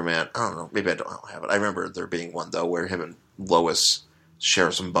of Superman. I don't know. Maybe I don't have it. I remember there being one, though, where him and Lois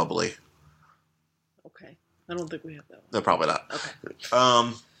share some bubbly. Okay. I don't think we have that one. No, probably not. Okay.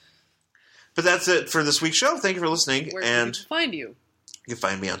 But that's it for this week's show. Thank you for listening. Where can people find you? You can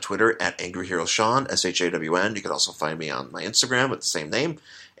find me on Twitter at Angry Hero Shawn, SHAWN. You can also find me on my Instagram with the same name.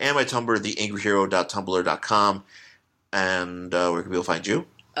 And my Tumblr, theangryhero.tumblr.com. And where can people find you?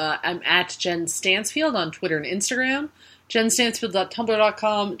 I'm at Jen Stansfield on Twitter and Instagram.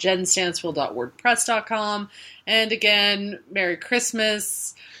 JenStansfield.tumblr.com, JenStansfield.wordpress.com. And again, Merry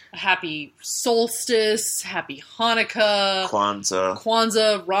Christmas, Happy Solstice, Happy Hanukkah,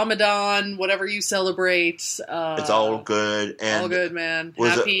 Kwanzaa, Ramadan, whatever you celebrate. It's all good. And all good, man.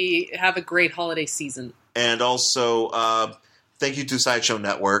 Have a great holiday season. And also, thank you to Sideshow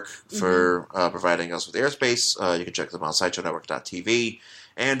Network for providing us with airspace. You can check them out on SideshowNetwork.tv.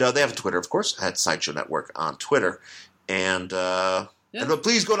 And they have a Twitter, of course, at Sideshow Network on Twitter. And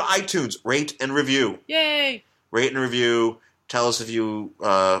please go to iTunes, rate and review. Yay! Rate and review. Tell us if you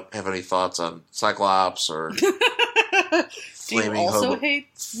have any thoughts on Cyclops or Do you also hate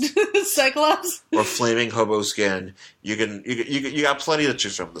Cyclops? Or flaming hobo skin. You got plenty to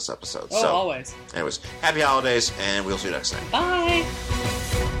choose from this episode. Oh, so, always. Anyways, happy holidays, and we'll see you next time. Bye!